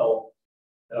tunnel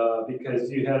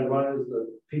because you had runners,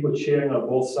 people cheering on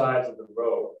both sides of the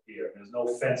road here. There's no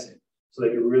fencing, so they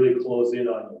could really close in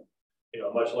on you. You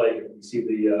know, much like you see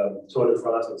the Tour de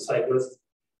France with cyclists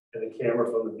and the camera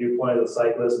from the viewpoint of the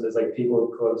cyclist, and there's like people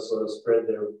who sort of spread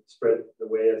the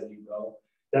way as you go.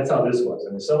 That's how this was.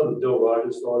 I mean, some of the Bill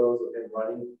Rodgers photos of him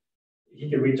running, he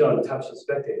could reach out and touch the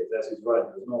spectators as he's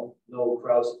running. There's no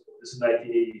crowd support. This is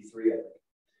 1983, I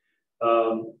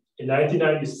think. In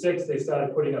 1996, they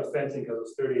started putting up fencing because it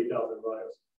was 38,000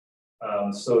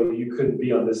 runners. So you couldn't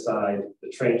be on this side. The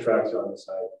train tracks are on this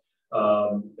side.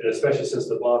 And especially since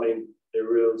the bombing, they're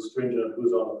real stringent on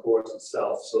who's on the course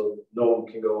itself. So no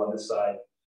one can go on this side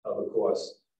of the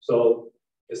course. So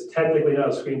it's technically not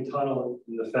a screen tunnel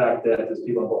in the fact that there's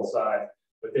people on both sides,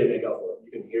 but they make up for it.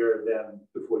 You can hear them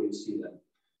before you see them.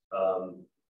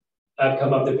 I've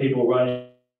come up to people running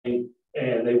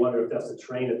and they wonder if that's the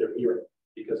train that they're hearing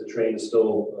because the train is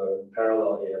still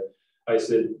parallel here. I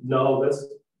said, no, that's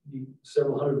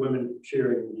several hundred women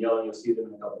cheering and yelling. You'll see them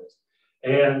in the companies.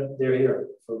 And they're here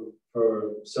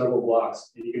for several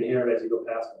blocks, and you can hear it as you go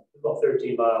past them. It's about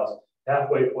 13 miles,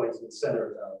 halfway points in the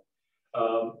center of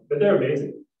town. But they're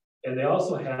amazing. And they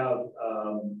also have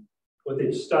what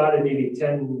they started maybe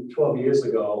 10, 12 years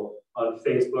ago on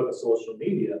Facebook and social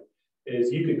media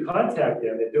is you could contact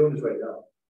them. They're doing this right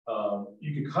now.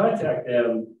 You could contact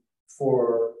them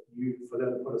for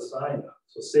them to put a sign up.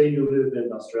 So say you live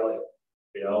in Australia,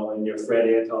 you know, and your friend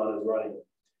Anton is running,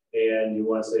 and you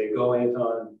want to say, "Go,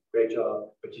 Anton, great job,"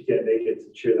 but you can't make it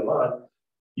to cheer them on.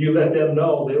 You let them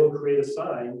know, they will create a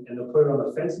sign and they'll put it on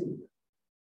the fencing.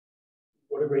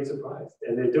 What a great surprise.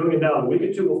 And they're doing it now, a week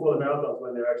or two before the marathons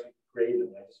when they're actually creating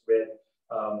them. I just read,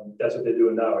 that's what they're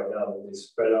doing now, right now. They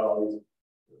spread out all these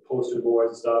poster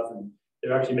boards and stuff, and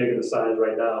they're actually making the signs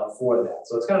right now for that.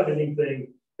 So it's kind of a neat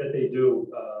thing that they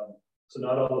do. So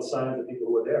not all the signs of people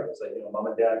who are there. It's like, you know, mom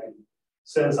and dad can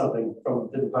send something from a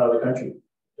different part of the country,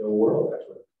 the world,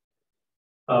 actually.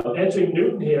 Entering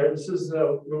Newton here, this is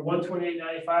Route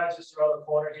 12895, it's just around the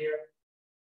corner here.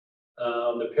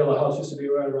 The Pillar House used to be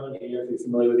right around here, if you're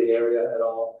familiar with the area at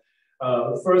all.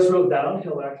 The first road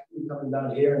downhill, actually coming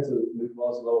down here into Newton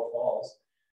Wells Lower Falls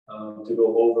to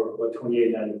go over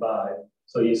 12895.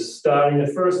 So you're starting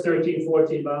the first 13,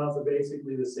 14 miles are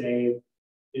basically the same,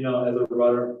 you know, as a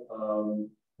runner. And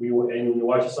when you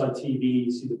watch this on TV,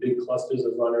 you see the big clusters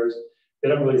of runners. They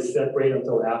don't really separate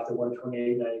until after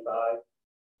 128.95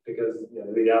 because, you know,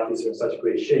 the big athletes are in such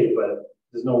great shape, but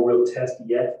there's no real test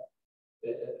yet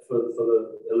for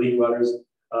the elite runners.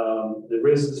 There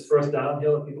is this first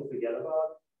downhill that people forget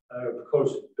about. Coach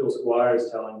Bill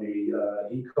Squires telling me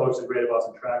he coached the Greater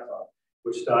Boston Triathlon,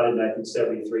 which started in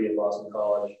 1973 at Boston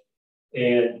College.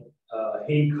 And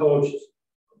he coached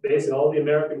basically all the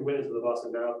American winners of the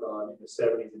Boston Marathon in the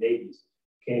 70s and 80s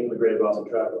came from the Greater Boston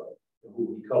Triathlon,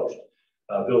 who he coached.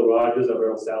 Bill Rodgers,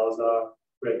 Roberta Salazar,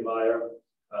 Greg Meyer,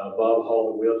 Bob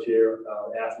Hall, the wheelchair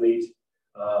athlete,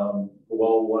 who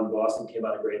all won Boston, came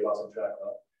out of Greater Boston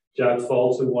Triathlon. Jack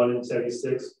Foltz, who won in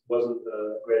 76, wasn't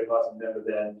a Greater Boston member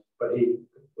then, but he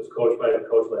was coached by a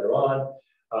coach later on.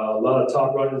 A lot of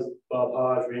top runners, Bob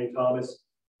Hodge, Randy Thomas,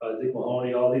 Dick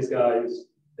Mahoney, all these guys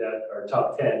that are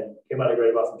top 10 came out of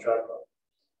Greater Boston Triathlon.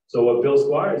 So what Bill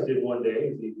Squires did one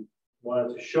day is he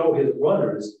wanted to show his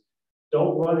runners,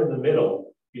 don't run in the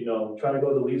middle, you know, try to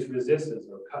go the least resistance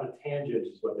or cut a tangent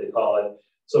is what they call it.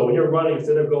 So when you're running,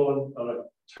 instead of going on a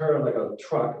turn like a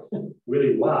truck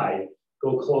really wide,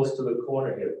 go close to the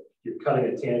corner here. You're cutting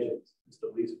a tangent. It's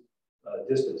the least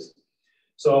distance.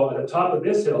 So at the top of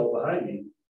this hill behind me,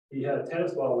 he had a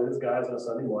tennis ball with his guys on a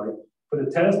Sunday morning, put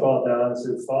the tennis ball down and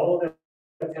said, follow that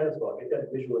tennis ball, get that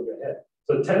visual in your head.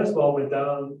 So the tennis ball went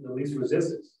down the least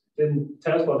resistance.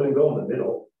 Tennis ball didn't go in the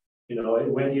middle. You know, it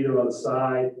went either on the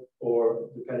side or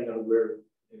depending on where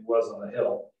it was on the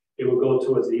hill, it would go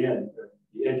towards the end,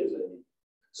 the edges.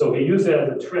 So he used that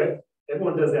as a trick.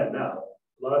 Everyone does that now.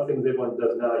 A lot of things everyone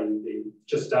does now, they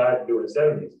just started doing in the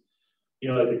 70s. You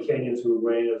know, like the Kenyans who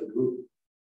ran as a group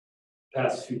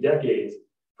past few decades,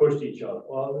 pushed each other.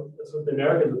 Well, that's what the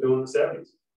Americans were doing in the 70s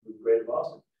with Greater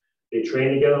Boston. They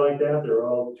train together like that. They're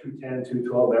all 210,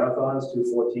 212 marathons,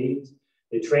 214s.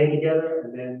 They train together,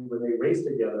 and then when they race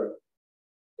together,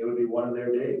 it would be one of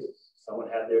their days. Someone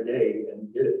had their day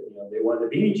and did it. You know, they wanted to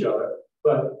beat each other,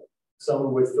 but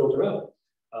someone would filter out.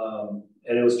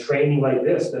 And it was training like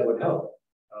this that would help.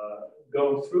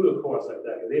 Going through the course like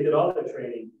that, because they did all their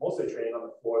training, most of their training on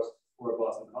the course for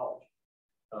Boston College.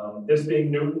 This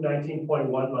being Newton,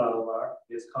 19.1 mile mark,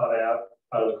 is Con Ave,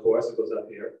 out of the course, it goes up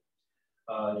here.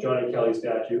 Johnny Kelley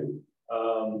statue.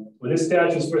 When this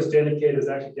statue was first dedicated, it was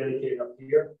actually dedicated up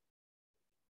here.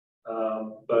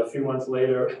 But a few months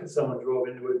later, someone drove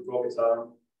into it and broke its arm.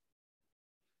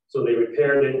 So they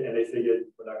repaired it and they figured,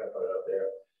 we're not gonna put it up there.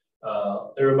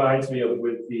 It reminds me of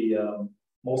with the,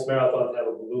 most marathons have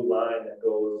a blue line that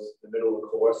goes in the middle of the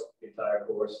course, the entire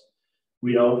course.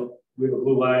 We don't. We have a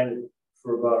blue line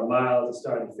for about a mile to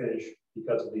start and finish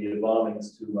because of the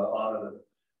bombings to honor the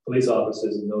police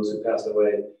officers and those who passed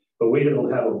away. But we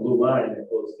don't have a blue line that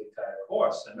goes the entire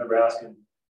course. I remember asking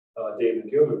Dave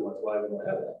McGillivray once why we don't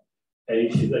have that.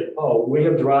 And he's like, oh, we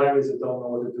have drivers that don't know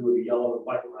what to do with the yellow and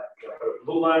white line. You know, put a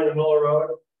blue line in the middle of the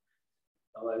road.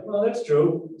 I'm like, well, that's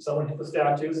true. Someone hit the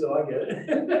statue, so I get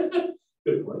it.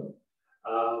 Good point.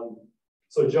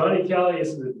 So Johnny Kelley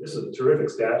this is a terrific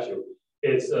statue.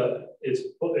 It's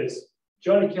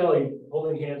Johnny Kelley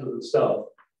holding hands with himself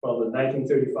from the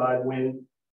 1935 win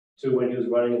to when he was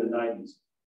running in the 90s.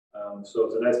 So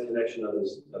it's a nice connection of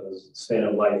his span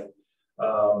of life.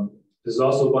 This is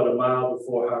also about a mile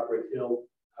before Heartbreak Hill.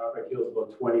 Heartbreak Hill is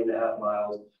about 20.5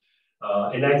 miles.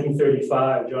 In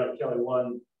 1935, Johnny Kelley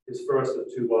won his first of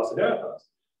 2 Boston marathons.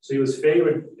 So he was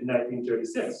favored in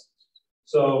 1936.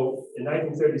 So in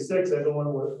 1936,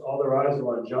 everyone was, all their eyes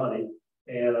were on Johnny.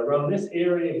 And around this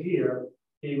area here,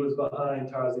 he was behind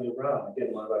Tarzan Brown, again,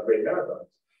 one of our great marathons.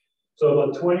 So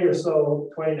about 20 or so,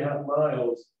 20 and a half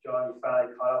miles, Johnny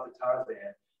finally caught up to Tarzan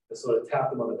and sort of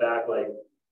tapped him on the back, like,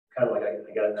 kind of like,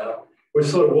 I got it now, which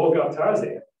sort of woke up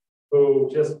Tarzan, who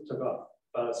just took off,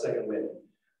 found a second win.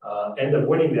 Ended up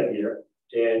winning that year,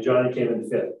 and Johnny came in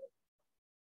fifth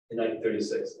in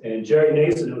 1936. And Jerry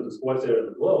Nason, who was the sports editor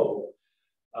of the Globe,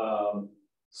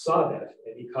 saw that,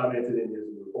 and he commented in his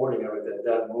reporting of it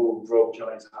that move broke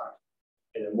Johnny's heart,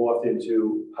 and it morphed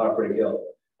into Heartbreak Hill.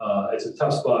 It's a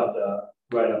tough spot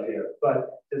right up here,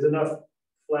 but there's enough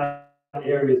flat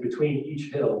areas between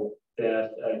each hill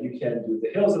that you can do. The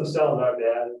hills themselves aren't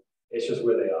bad, it's just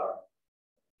where they are.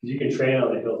 You can train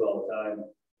on the hills all the time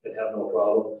and have no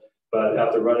problem, but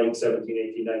after running 17,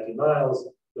 18, 19 miles,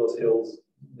 those hills,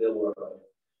 they'll work on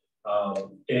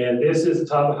you. And this is the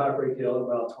top of Heartbreak Hill,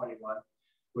 around 21.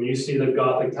 When you see the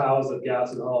Gothic towers of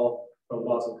Gaston Hall from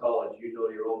Boston College, you know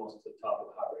you're almost at the top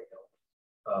of Heartbreak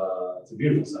Hill. It's a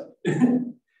beautiful sight,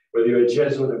 whether you're a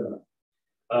Jesuit or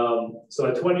not. So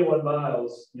at 21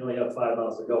 miles, you only have 5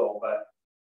 miles to go, but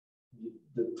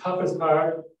the toughest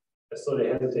part, I sort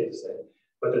of hesitate to say,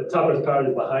 but the toughest part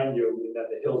is behind you, and that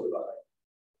the hills are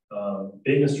behind.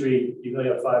 Beacon Street, you only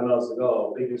have 5 miles to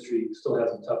go. Beacon Street still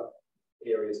has some tough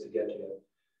areas to get to.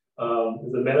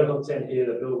 There's a medical tent here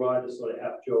that Bill Rodgers sort of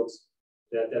half jokes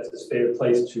that that's his favorite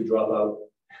place to drop out,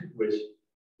 which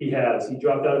he has. He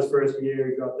dropped out his first year.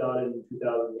 He dropped out in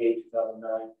 2008,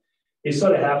 2009. He's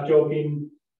sort of half joking.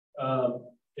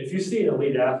 If you see an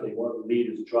elite athlete, one of the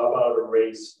leaders, drop out of a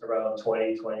race around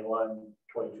 20, 21,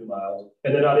 22 miles,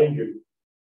 and they're not injured,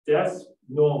 that's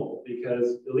normal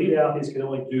because elite athletes can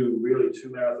only do really 2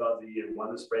 marathons a year, one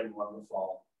in the spring, one in the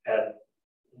fall. And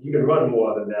you can run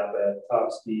more than that, but at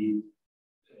top speed,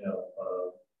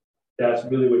 that's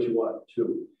really what you want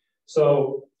too.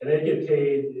 So, and they get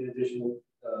paid in addition,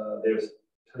 there's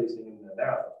placing in the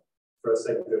marathon, first,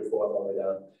 second, third, fourth, all the way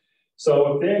down.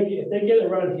 So if they get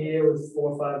around here with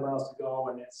 4 or 5 miles to go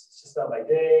and it's just not my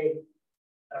day,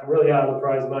 I'm really out of the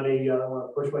prize money, I don't want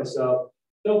to push myself,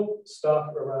 they'll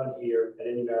stop around here at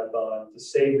any marathon to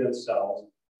save themselves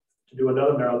to do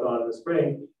another marathon in the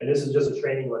spring, and this is just a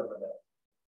training run for them.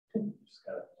 Which is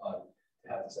kind of odd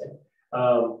to have to say.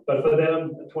 But for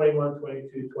them, 21,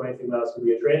 22, 23 miles could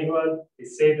be a training run, they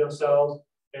save themselves,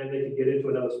 and they can get into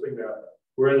another spring marathon.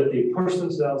 Whereas if they push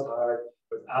themselves hard,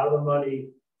 with out of the money,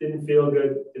 didn't feel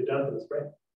good, they're done for the spring.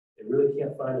 They really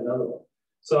can't find another one.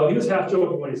 So he was half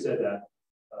joking when he said that.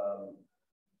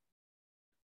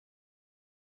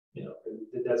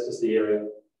 That's just the area.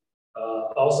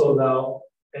 Also now,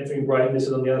 entering Brighton, this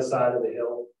is on the other side of the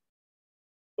hill.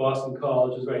 Boston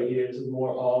College is right here. This is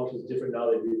Moore Hall, which is different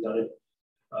now they've redone it.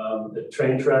 The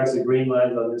train tracks, the green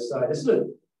lines on this side. This is a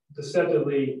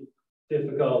deceptively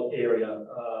difficult area.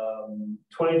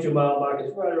 22-mile mark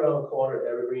is right around the corner of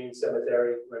Evergreen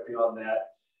Cemetery, right beyond that.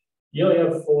 You only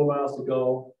have 4 miles to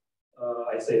go.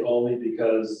 I say only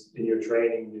because in your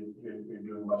training, you're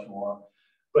doing much more.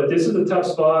 But this is a tough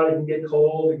spot. It can get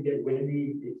cold, it can get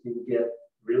windy, it can get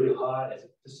really hot. It's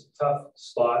just a tough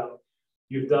spot.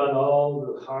 You've done all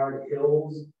the hard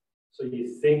hills, so you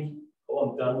think, oh,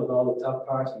 I'm done with all the tough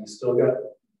parts, but you still got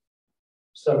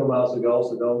several miles to go,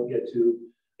 so don't get too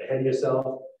ahead of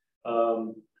yourself.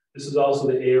 This is also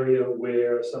the area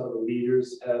where some of the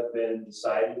leaders have been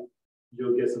decided.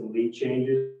 You'll get some lead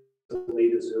changes, some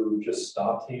leaders who just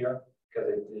stopped here because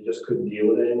they just couldn't deal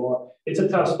with it anymore. It's a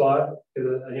tough spot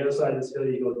because on the other side of this hill,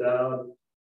 you go down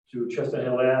to Chestnut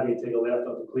Hill Ave, you take a left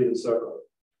up to Cleveland Circle.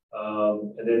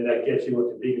 And then that gets you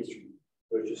into Beacon Street,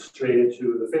 which is straight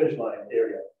into the finish line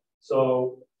area.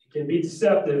 So it can be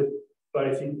deceptive, but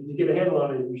if you get a handle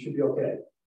on it, you should be okay.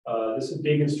 This is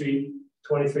Beacon Street,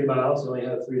 23 miles, only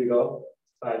have 3 to go,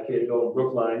 5K to go in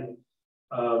Brookline.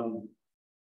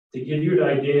 To give you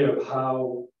an idea of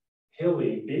how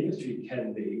hilly Beacon Street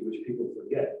can be, which people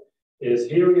forget, is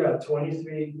here we got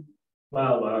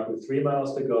 23-mile mark with 3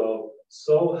 miles to go,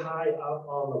 so high up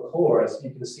on the course,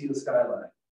 you can see the skyline.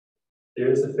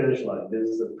 There's the finish line,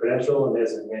 there's the Prudential, and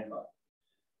there's the Hancock.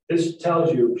 This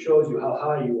shows you how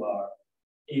high you are,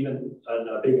 even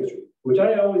on Beacon Street, which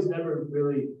I always never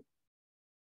really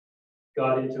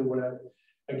got into when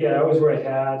I always wear a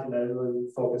hat and I really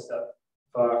focused up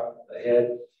far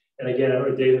ahead. And again, I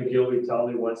remember Dave McGillivray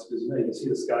telling me once, because you can see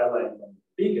the skyline from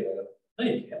Beacon. I go, no,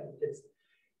 you can't.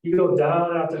 You go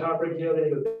down after Heartbreak Hill, then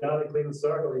you go down to Cleveland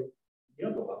Circle, you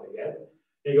don't go up again.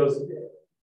 And he goes,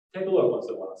 take a look once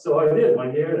in a while. So I did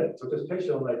one year and I took this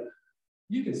picture. I'm like,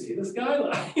 you can see the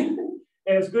skyline.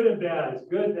 And it's good and bad. It's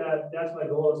good that that's my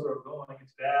goal, is where I'm going.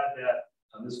 It's bad that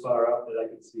I'm this far up that I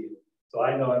can see it. So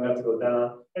I know I'm going to have to go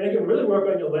down. And it can really work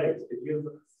on your legs. If you have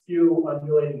a few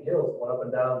undulating hills going up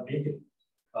and down Beacon.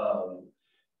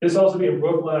 This also being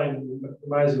Brookline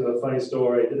reminds me of a funny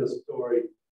story. I did a story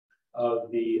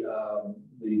of the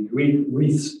Greek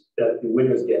wreaths that the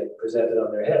winners get presented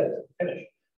on their head at the finish.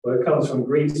 Well, it comes from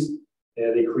Greece,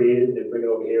 and they create it, they bring it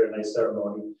over here in a nice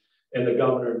ceremony, and the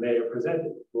governor and mayor present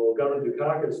it. Well, Governor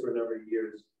Dukakis for a number of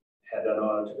years had that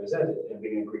honor to present it, and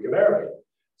being a Greek American.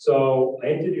 So I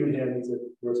interviewed him. He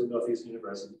works at Northeastern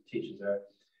University, teaches there,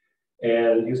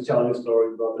 and he was telling me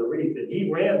stories about the wreath. And he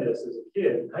ran this as a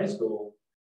kid in high school.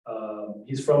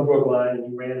 He's from Brookline, and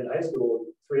he ran in high school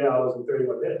 3 hours and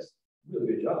 31 minutes.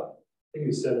 Really good job. I think he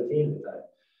was 17 at the time.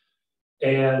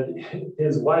 And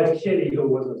his wife, Kitty, who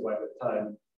wasn't his wife at the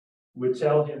time, would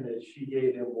tell him that she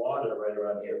gave him water right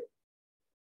around here.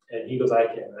 And he goes, I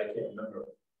can't remember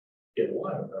getting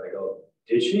water. And I go,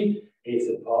 did she? And he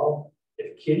said, Paul,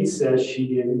 if Kitty says she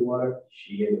gave me water,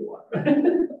 she gave me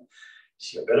water.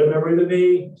 She's got a better memory than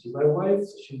me. She's my wife,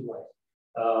 so she's my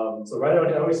wife. So right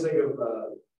away, I always think of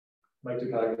Mike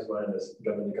Dukakis running this,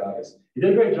 Governor Dukakis. He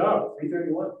did a great job,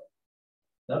 331.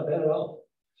 Not bad at all.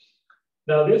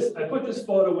 Now this, I put this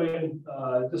photo in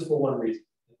just for one reason,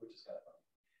 which is kind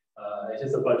of funny. It's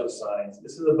just a bunch of signs.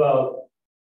 This is about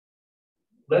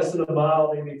less than a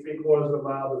mile, maybe 3/4 of a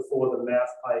mile before the Math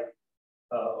Pike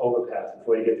overpass,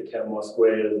 before you get to Kenmore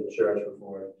Square, to the church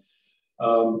before it.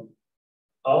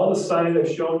 All the signs I've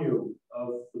shown you of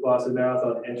the Boston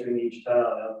Marathon entering each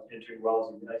town, entering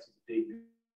Wellesley, nice big,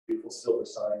 beautiful silver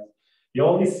signs. The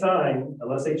only sign,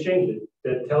 unless they change it,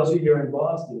 that tells you you're in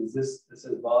Boston is this. It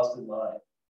says Boston Line,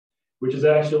 which is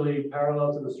actually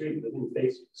parallel to the street. It doesn't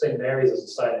face St. Mary's as a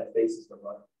sign that faces the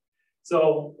run.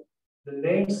 So the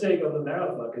namesake of the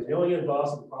marathon, because you're only in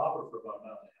Boston proper for about a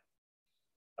mile and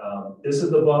a half. This is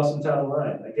the Boston Town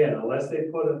Line. Again, unless they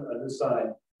put a new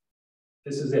sign,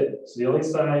 this is it. It's the only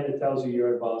sign that tells you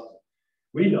you're in Boston.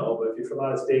 We know, but if you're from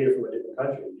out of state or from a different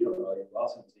country, you don't know you're in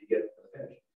Boston until you get to the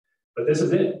finish. But this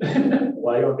is it,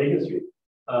 while you're on Beacon Street.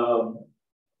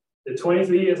 The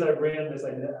 23 years I ran this,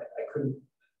 I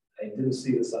didn't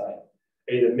see the sign.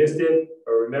 I either missed it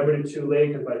or remembered it too late,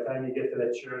 because by the time you get to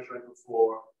that church right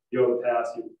before the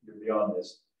overpass, you're beyond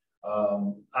this.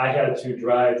 I had to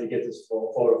drive to get this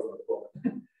photo for the book.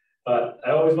 But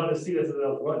I always wanted to see this as I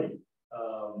was running.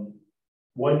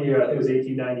 One year, I think it was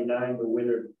 1899, the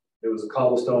winter, there was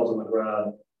cobblestones on the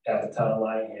ground at the town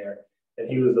line here. And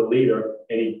he was the leader,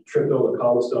 and he tripped over the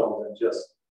cobblestones and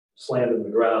just slammed in the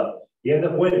ground. He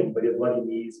ended up winning, but he had bloody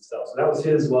knees and stuff. So that was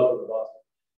his welcome to Boston.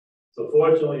 So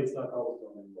fortunately, it's not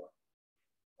cobblestone anymore.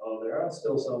 There are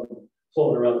still some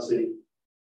floating around the city.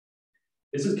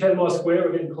 This is Kenmore Square.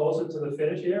 We're getting closer to the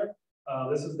finish here.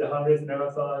 This is the 100th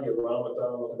marathon. You're around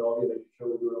McDonald, making sure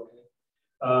we're doing okay.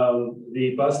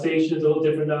 The bus station is a little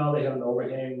different now. They have an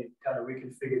overhang. They kind of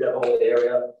reconfigured that whole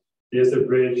area. There's the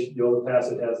bridge, the overpass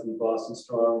that has the Boston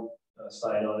Strong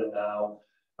sign on it now.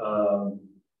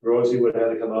 Rosie would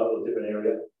have to come out of a different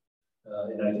area in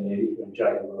 1980 when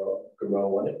Jack Garreau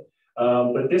won it.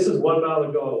 But this is 1 mile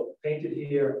to go. Painted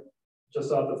here,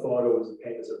 just off the photo, is a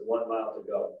paint that says 1 mile to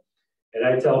go. And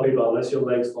I tell people, unless your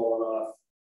leg's falling off,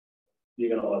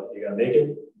 you're gonna make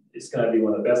it. It's gonna be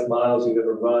one of the best miles you've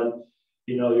ever run.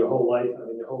 You know, your whole life, I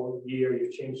mean, your whole year,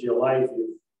 you've changed your life,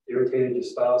 you've irritated your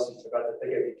spouse, you forgot to pick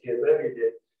up your kids, whatever you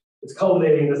did. It's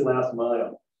culminating in this last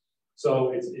mile.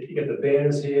 So you get the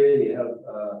banners here, you have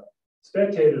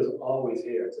spectators always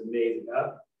here. It's amazing.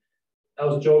 I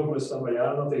was joking with somebody, I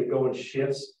don't know if they go in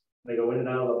shifts, they go in and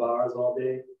out of the bars all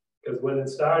day, because when it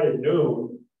started at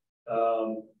noon,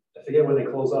 I forget when they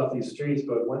close off these streets,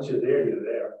 but once you're there, you're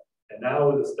there. And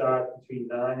now with the start between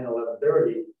 9 and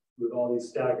 11:30, with all these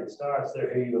staggered starts,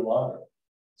 they're here even longer.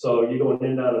 So you're going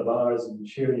in and out of bars and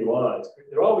cheering you on.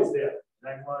 They're always there.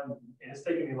 And it's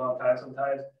taking me a long time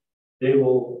sometimes. They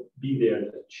will be there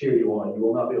to cheer you on. You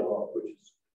will not be alone, which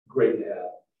is great to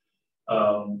have.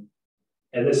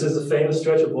 And this is a famous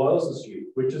stretch of Boylston Street,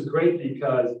 which is great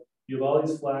because you have all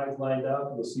these flags lined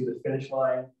up. You'll see the finish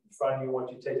line in front of you once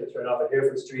you take the turn off at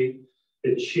Hereford Street.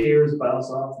 The cheers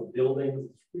bounce off the buildings.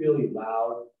 It's really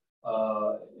loud.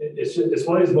 It's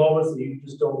one of these moments that you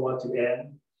just don't want to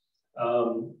end.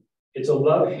 It's a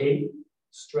love-hate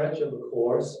stretch of the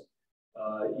course.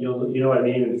 You know what I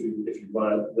mean? If you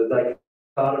want the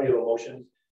dichotomy of emotions,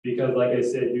 because like I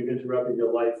said, you've interrupted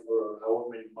your life for however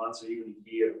many months or even a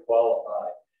year to qualify,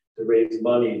 to raise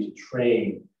money, to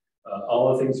train,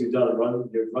 all the things you've done.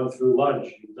 You've run through lunch.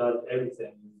 You've done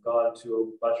everything. You've gone to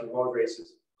a bunch of road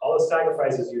races. All the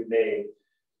sacrifices you've made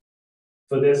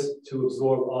for this to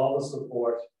absorb all the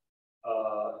support.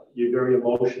 You're very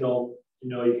emotional. You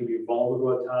know, you can be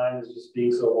vulnerable at times, just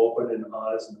being so open and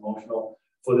honest and emotional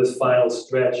for this final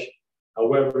stretch.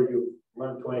 However, you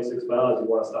run 26 miles, you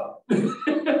want to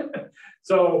stop.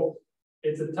 So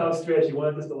it's a tough stretch. You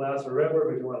want this to last forever,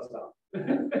 but you want to stop.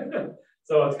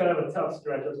 So it's kind of a tough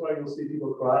stretch. That's why you'll see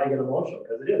people crying and emotional,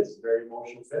 because it is a very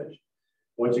emotional finish.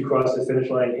 Once you cross the finish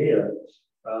line here,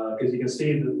 because you can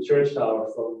see the church tower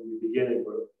from the beginning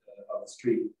of the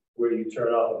street, where you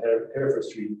turn off of Hereford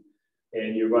Street,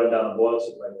 and you run down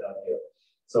Boylston right down here.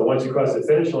 So once you cross the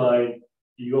finish line,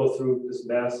 you go through this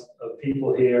mass of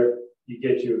people here. You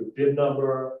get your bib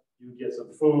number, you get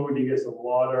some food, you get some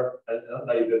water,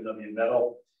 not your bib number, your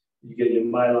medal. You get your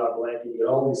mylar blanket, you get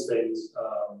all these things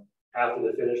after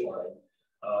the finish line.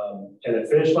 And the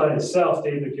finish line itself,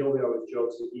 Dave McGillivray always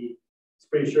jokes that he's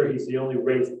pretty sure he's the only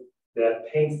race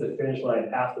that paints the finish line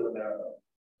after the marathon.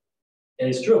 And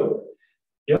it's true.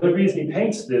 The other reason he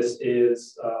paints this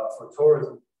is for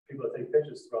tourism, people that take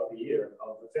pictures throughout the year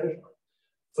of the finish line.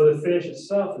 For the finish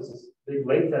itself, is this big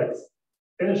latex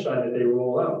finish line that they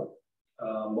roll out.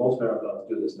 Most marathons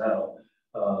do this now.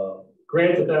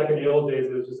 Granted, back in the old days,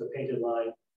 it was just a painted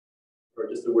line or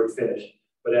just the word finish.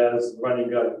 But as running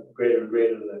got greater and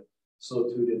greater, so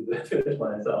too did the finish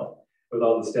line itself with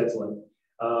all the stenciling.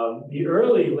 The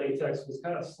early latex was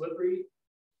kind of slippery.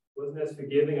 Wasn't as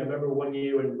forgiving. I remember one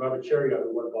year when Robert Cherry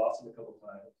won Boston a couple of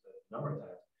times, a number of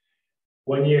times.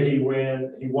 One year he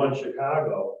won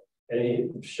Chicago,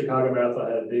 and Chicago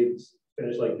Marathon had a big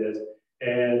finish like this,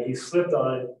 and he slipped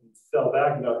on it, and fell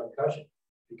back and got concussion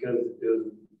because it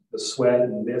was the sweat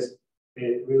and the mist made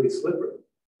it really slippery,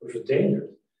 which was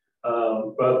dangerous.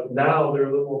 But now they're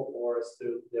a little more porous. They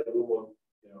have a little more,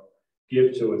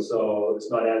 give to it, so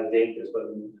it's not as dangerous. But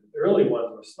the early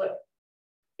ones were slick.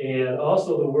 And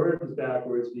also the word is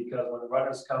backwards because when the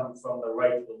runners come from the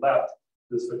right to the left,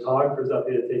 there's photographers up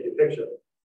here to take a picture.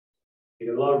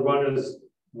 Because a lot of runners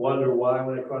wonder why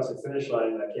when I cross the finish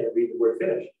line, I can't read the word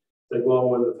finish. It's like, well,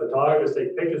 when the photographers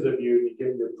take pictures of you, you give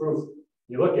them the proof.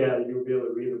 You look at it, you'll be able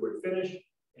to read the word finish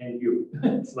and you.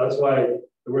 So that's why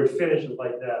the word finish is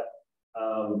like that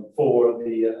for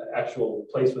the actual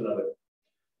placement of it.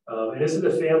 And this is the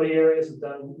family area. This is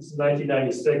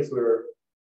 1996, where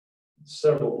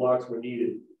several blocks were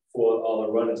needed for all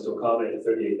the runners to accommodate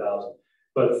 38,000.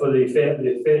 But for the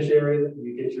finish area,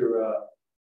 you get your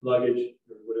luggage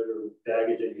or whatever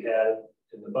baggage that you had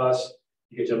in the bus.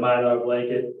 You get your mylar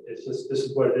blanket. It's just, this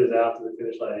is what it is after the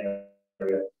finish line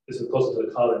area. This is closer to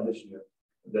the college this year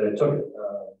that I took it.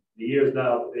 The years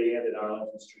now, they end at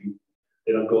Arlington Street.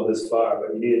 They don't go this far,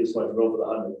 but you need this much room for the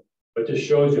 100. But it just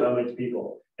shows you how many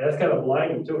people. And that's kind of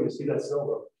blinding too. You see that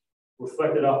silver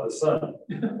reflected off the sun.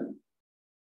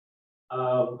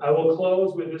 I will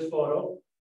close with this photo.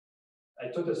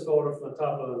 I took this photo from the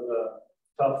top of the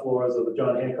top floors of the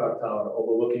John Hancock Tower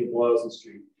overlooking Boylston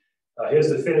Street. Here's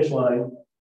the finish line.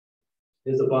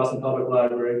 Here's the Boston Public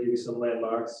Library, give you some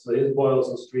landmarks. So here's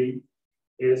Boylston Street.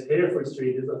 Here's Hereford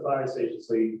Street, here's the fire station.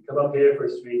 So you come up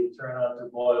Hereford Street and turn on to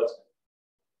Boylston.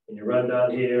 And you run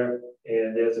down here,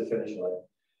 and there's the finish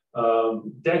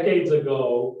line. Decades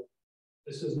ago,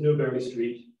 this is Newbury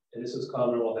Street, and this is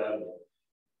Commonwealth Avenue.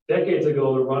 Decades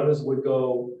ago, the runners would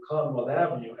go Commonwealth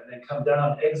Avenue and then come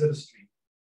down Exeter Street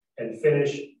and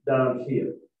finish down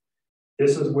here.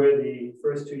 This is where the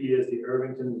first 2 years, the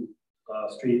Irvington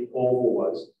Street Oval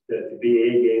was, that the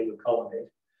BA games would culminate.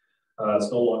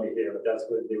 It's no longer here, but that's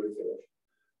where they would finish.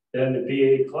 Then the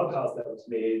BA clubhouse that was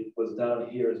made was down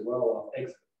here as well off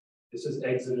Exeter. This is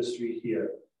Exeter Street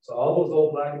here. So all those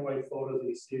old black and white photos that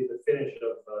you see at the finish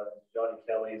of Johnny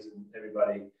Kelley's and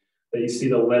everybody, that you see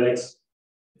the Lenox.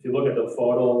 If you look at the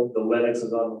photo, the Lenox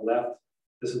is on the left.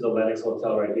 This is the Lenox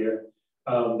Hotel right here.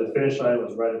 The finish line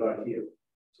was right about here.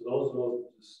 So those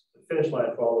the finish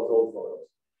line for all those old photos.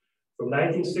 From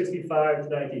 1965 to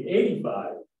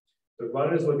 1985, the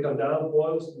runners would come down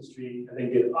Boylston Street and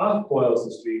then get off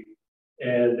Boylston Street.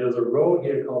 And there's a road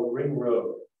here called Ring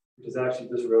Road, which is actually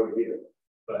this road here,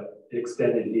 but it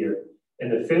extended here.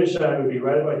 And the finish line would be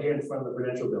right about here in front of the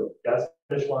Prudential Building. That's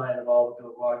the finish line of all the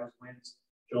Bill Rodgers wins.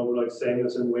 Joe Bernard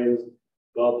Samuelson wins.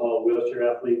 Bob Hall, wheelchair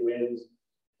athlete wins.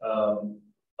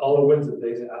 All the wins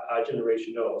that our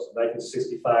generation knows.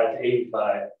 1965 to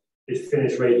 85, it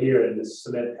finished right here in this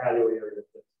cement patio area,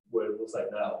 what it looks like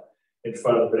now, in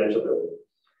front of the Prudential Building.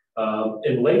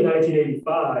 In late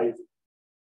 1985,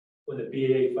 when the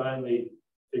BA finally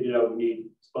figured out we need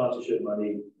sponsorship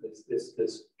money, let's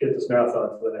get this marathon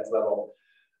to the next level.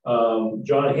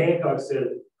 John Hancock said,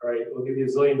 all right, we'll give you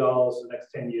 $1 zillion for the next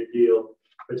 10-year deal,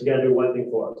 but you got to do one thing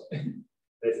for us.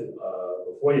 They said,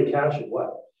 before you cash it,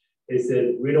 what? They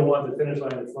said, we don't want the finish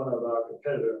line in front of our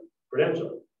competitor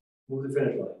credential. Move the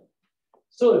finish line.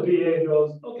 So the BA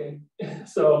goes, okay.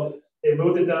 So they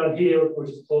moved it down here, which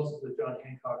is closest to the John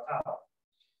Hancock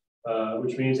Tower,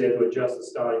 which means they have to adjust the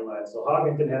starting line. So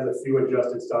Hopkinton has a few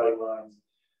adjusted starting lines.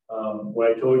 When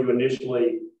I told you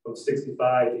initially from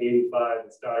 65 to 85,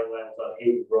 the starting line was on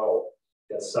 8th Row,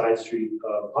 that side street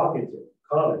of Hopkinton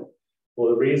Common.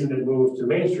 Well, the reason it moved to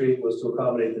Main Street was to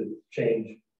accommodate the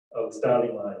change of the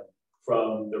starting line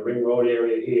from the Ring Road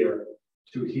area here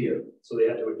to here. So they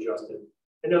had to adjust it.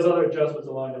 And there's other adjustments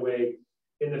along the way.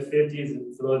 In the 50s,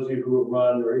 and for those of you who have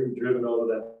run or even driven over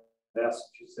that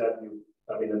Massachusetts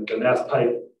Avenue, the Mass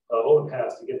Pike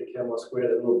overpass to get to Kenmore Square,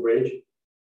 that little bridge.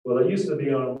 Well, it used to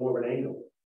be on more of an angle.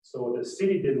 So what the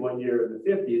city did one year in the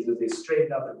 50s is they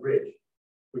straightened out the bridge,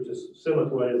 which is similar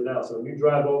to what it is now. So when you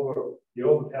drive over the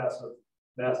overpass of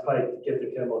Mass Pike to get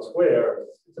to Kenmore Square,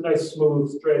 it's a nice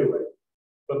smooth straightaway.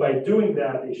 But by doing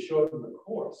that, they shortened the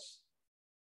course.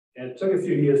 And it took a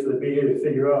few years for the BA to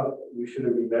figure out we should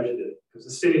have remeasured it, because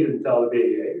the city didn't tell the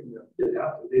BA, didn't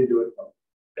have to, they didn't do it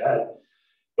bad.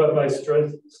 But by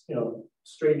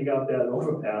straightening out that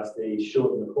overpass, they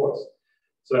shortened the course.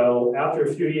 So after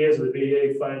a few years of the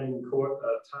BA finding times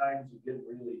were getting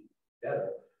really better,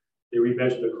 they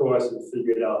remeasured the course and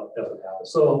figured out that's what happened.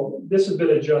 So this has been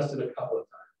adjusted a couple of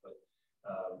times,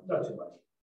 but not too much.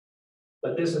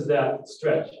 But this is that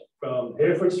stretch from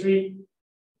Hereford Street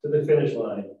to the finish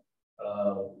line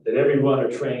that every runner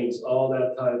trains all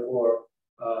that time for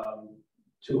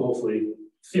to hopefully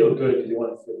feel good, because you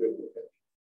want to feel good with it.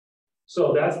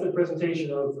 So that's the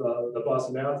presentation of the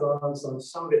Boston Marathon.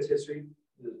 Some of its history,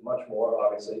 there's much more,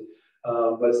 obviously,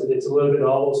 but it's a little bit,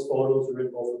 all those photos are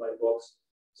in both of my books.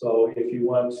 So if you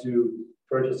want to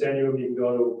purchase any of them, you can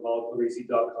go to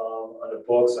paulclerici.com under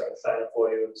books. I can sign up for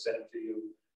you and send it to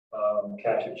you,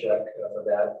 cash a check for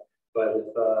that. But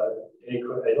if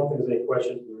I don't think there's any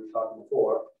questions. We were talking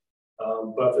before,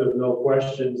 but if there's no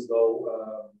questions,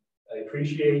 though, I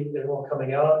appreciate everyone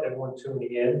coming out, everyone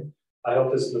tuning in. I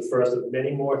hope this is the first of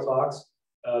many more talks,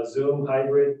 Zoom,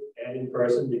 hybrid, and in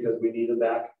person, because we need them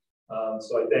back.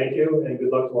 So I thank you, and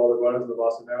good luck to all the runners of the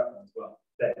Boston Marathon as well.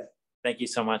 Thanks. Thank you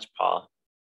so much, Paul.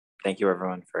 Thank you,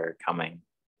 everyone, for coming.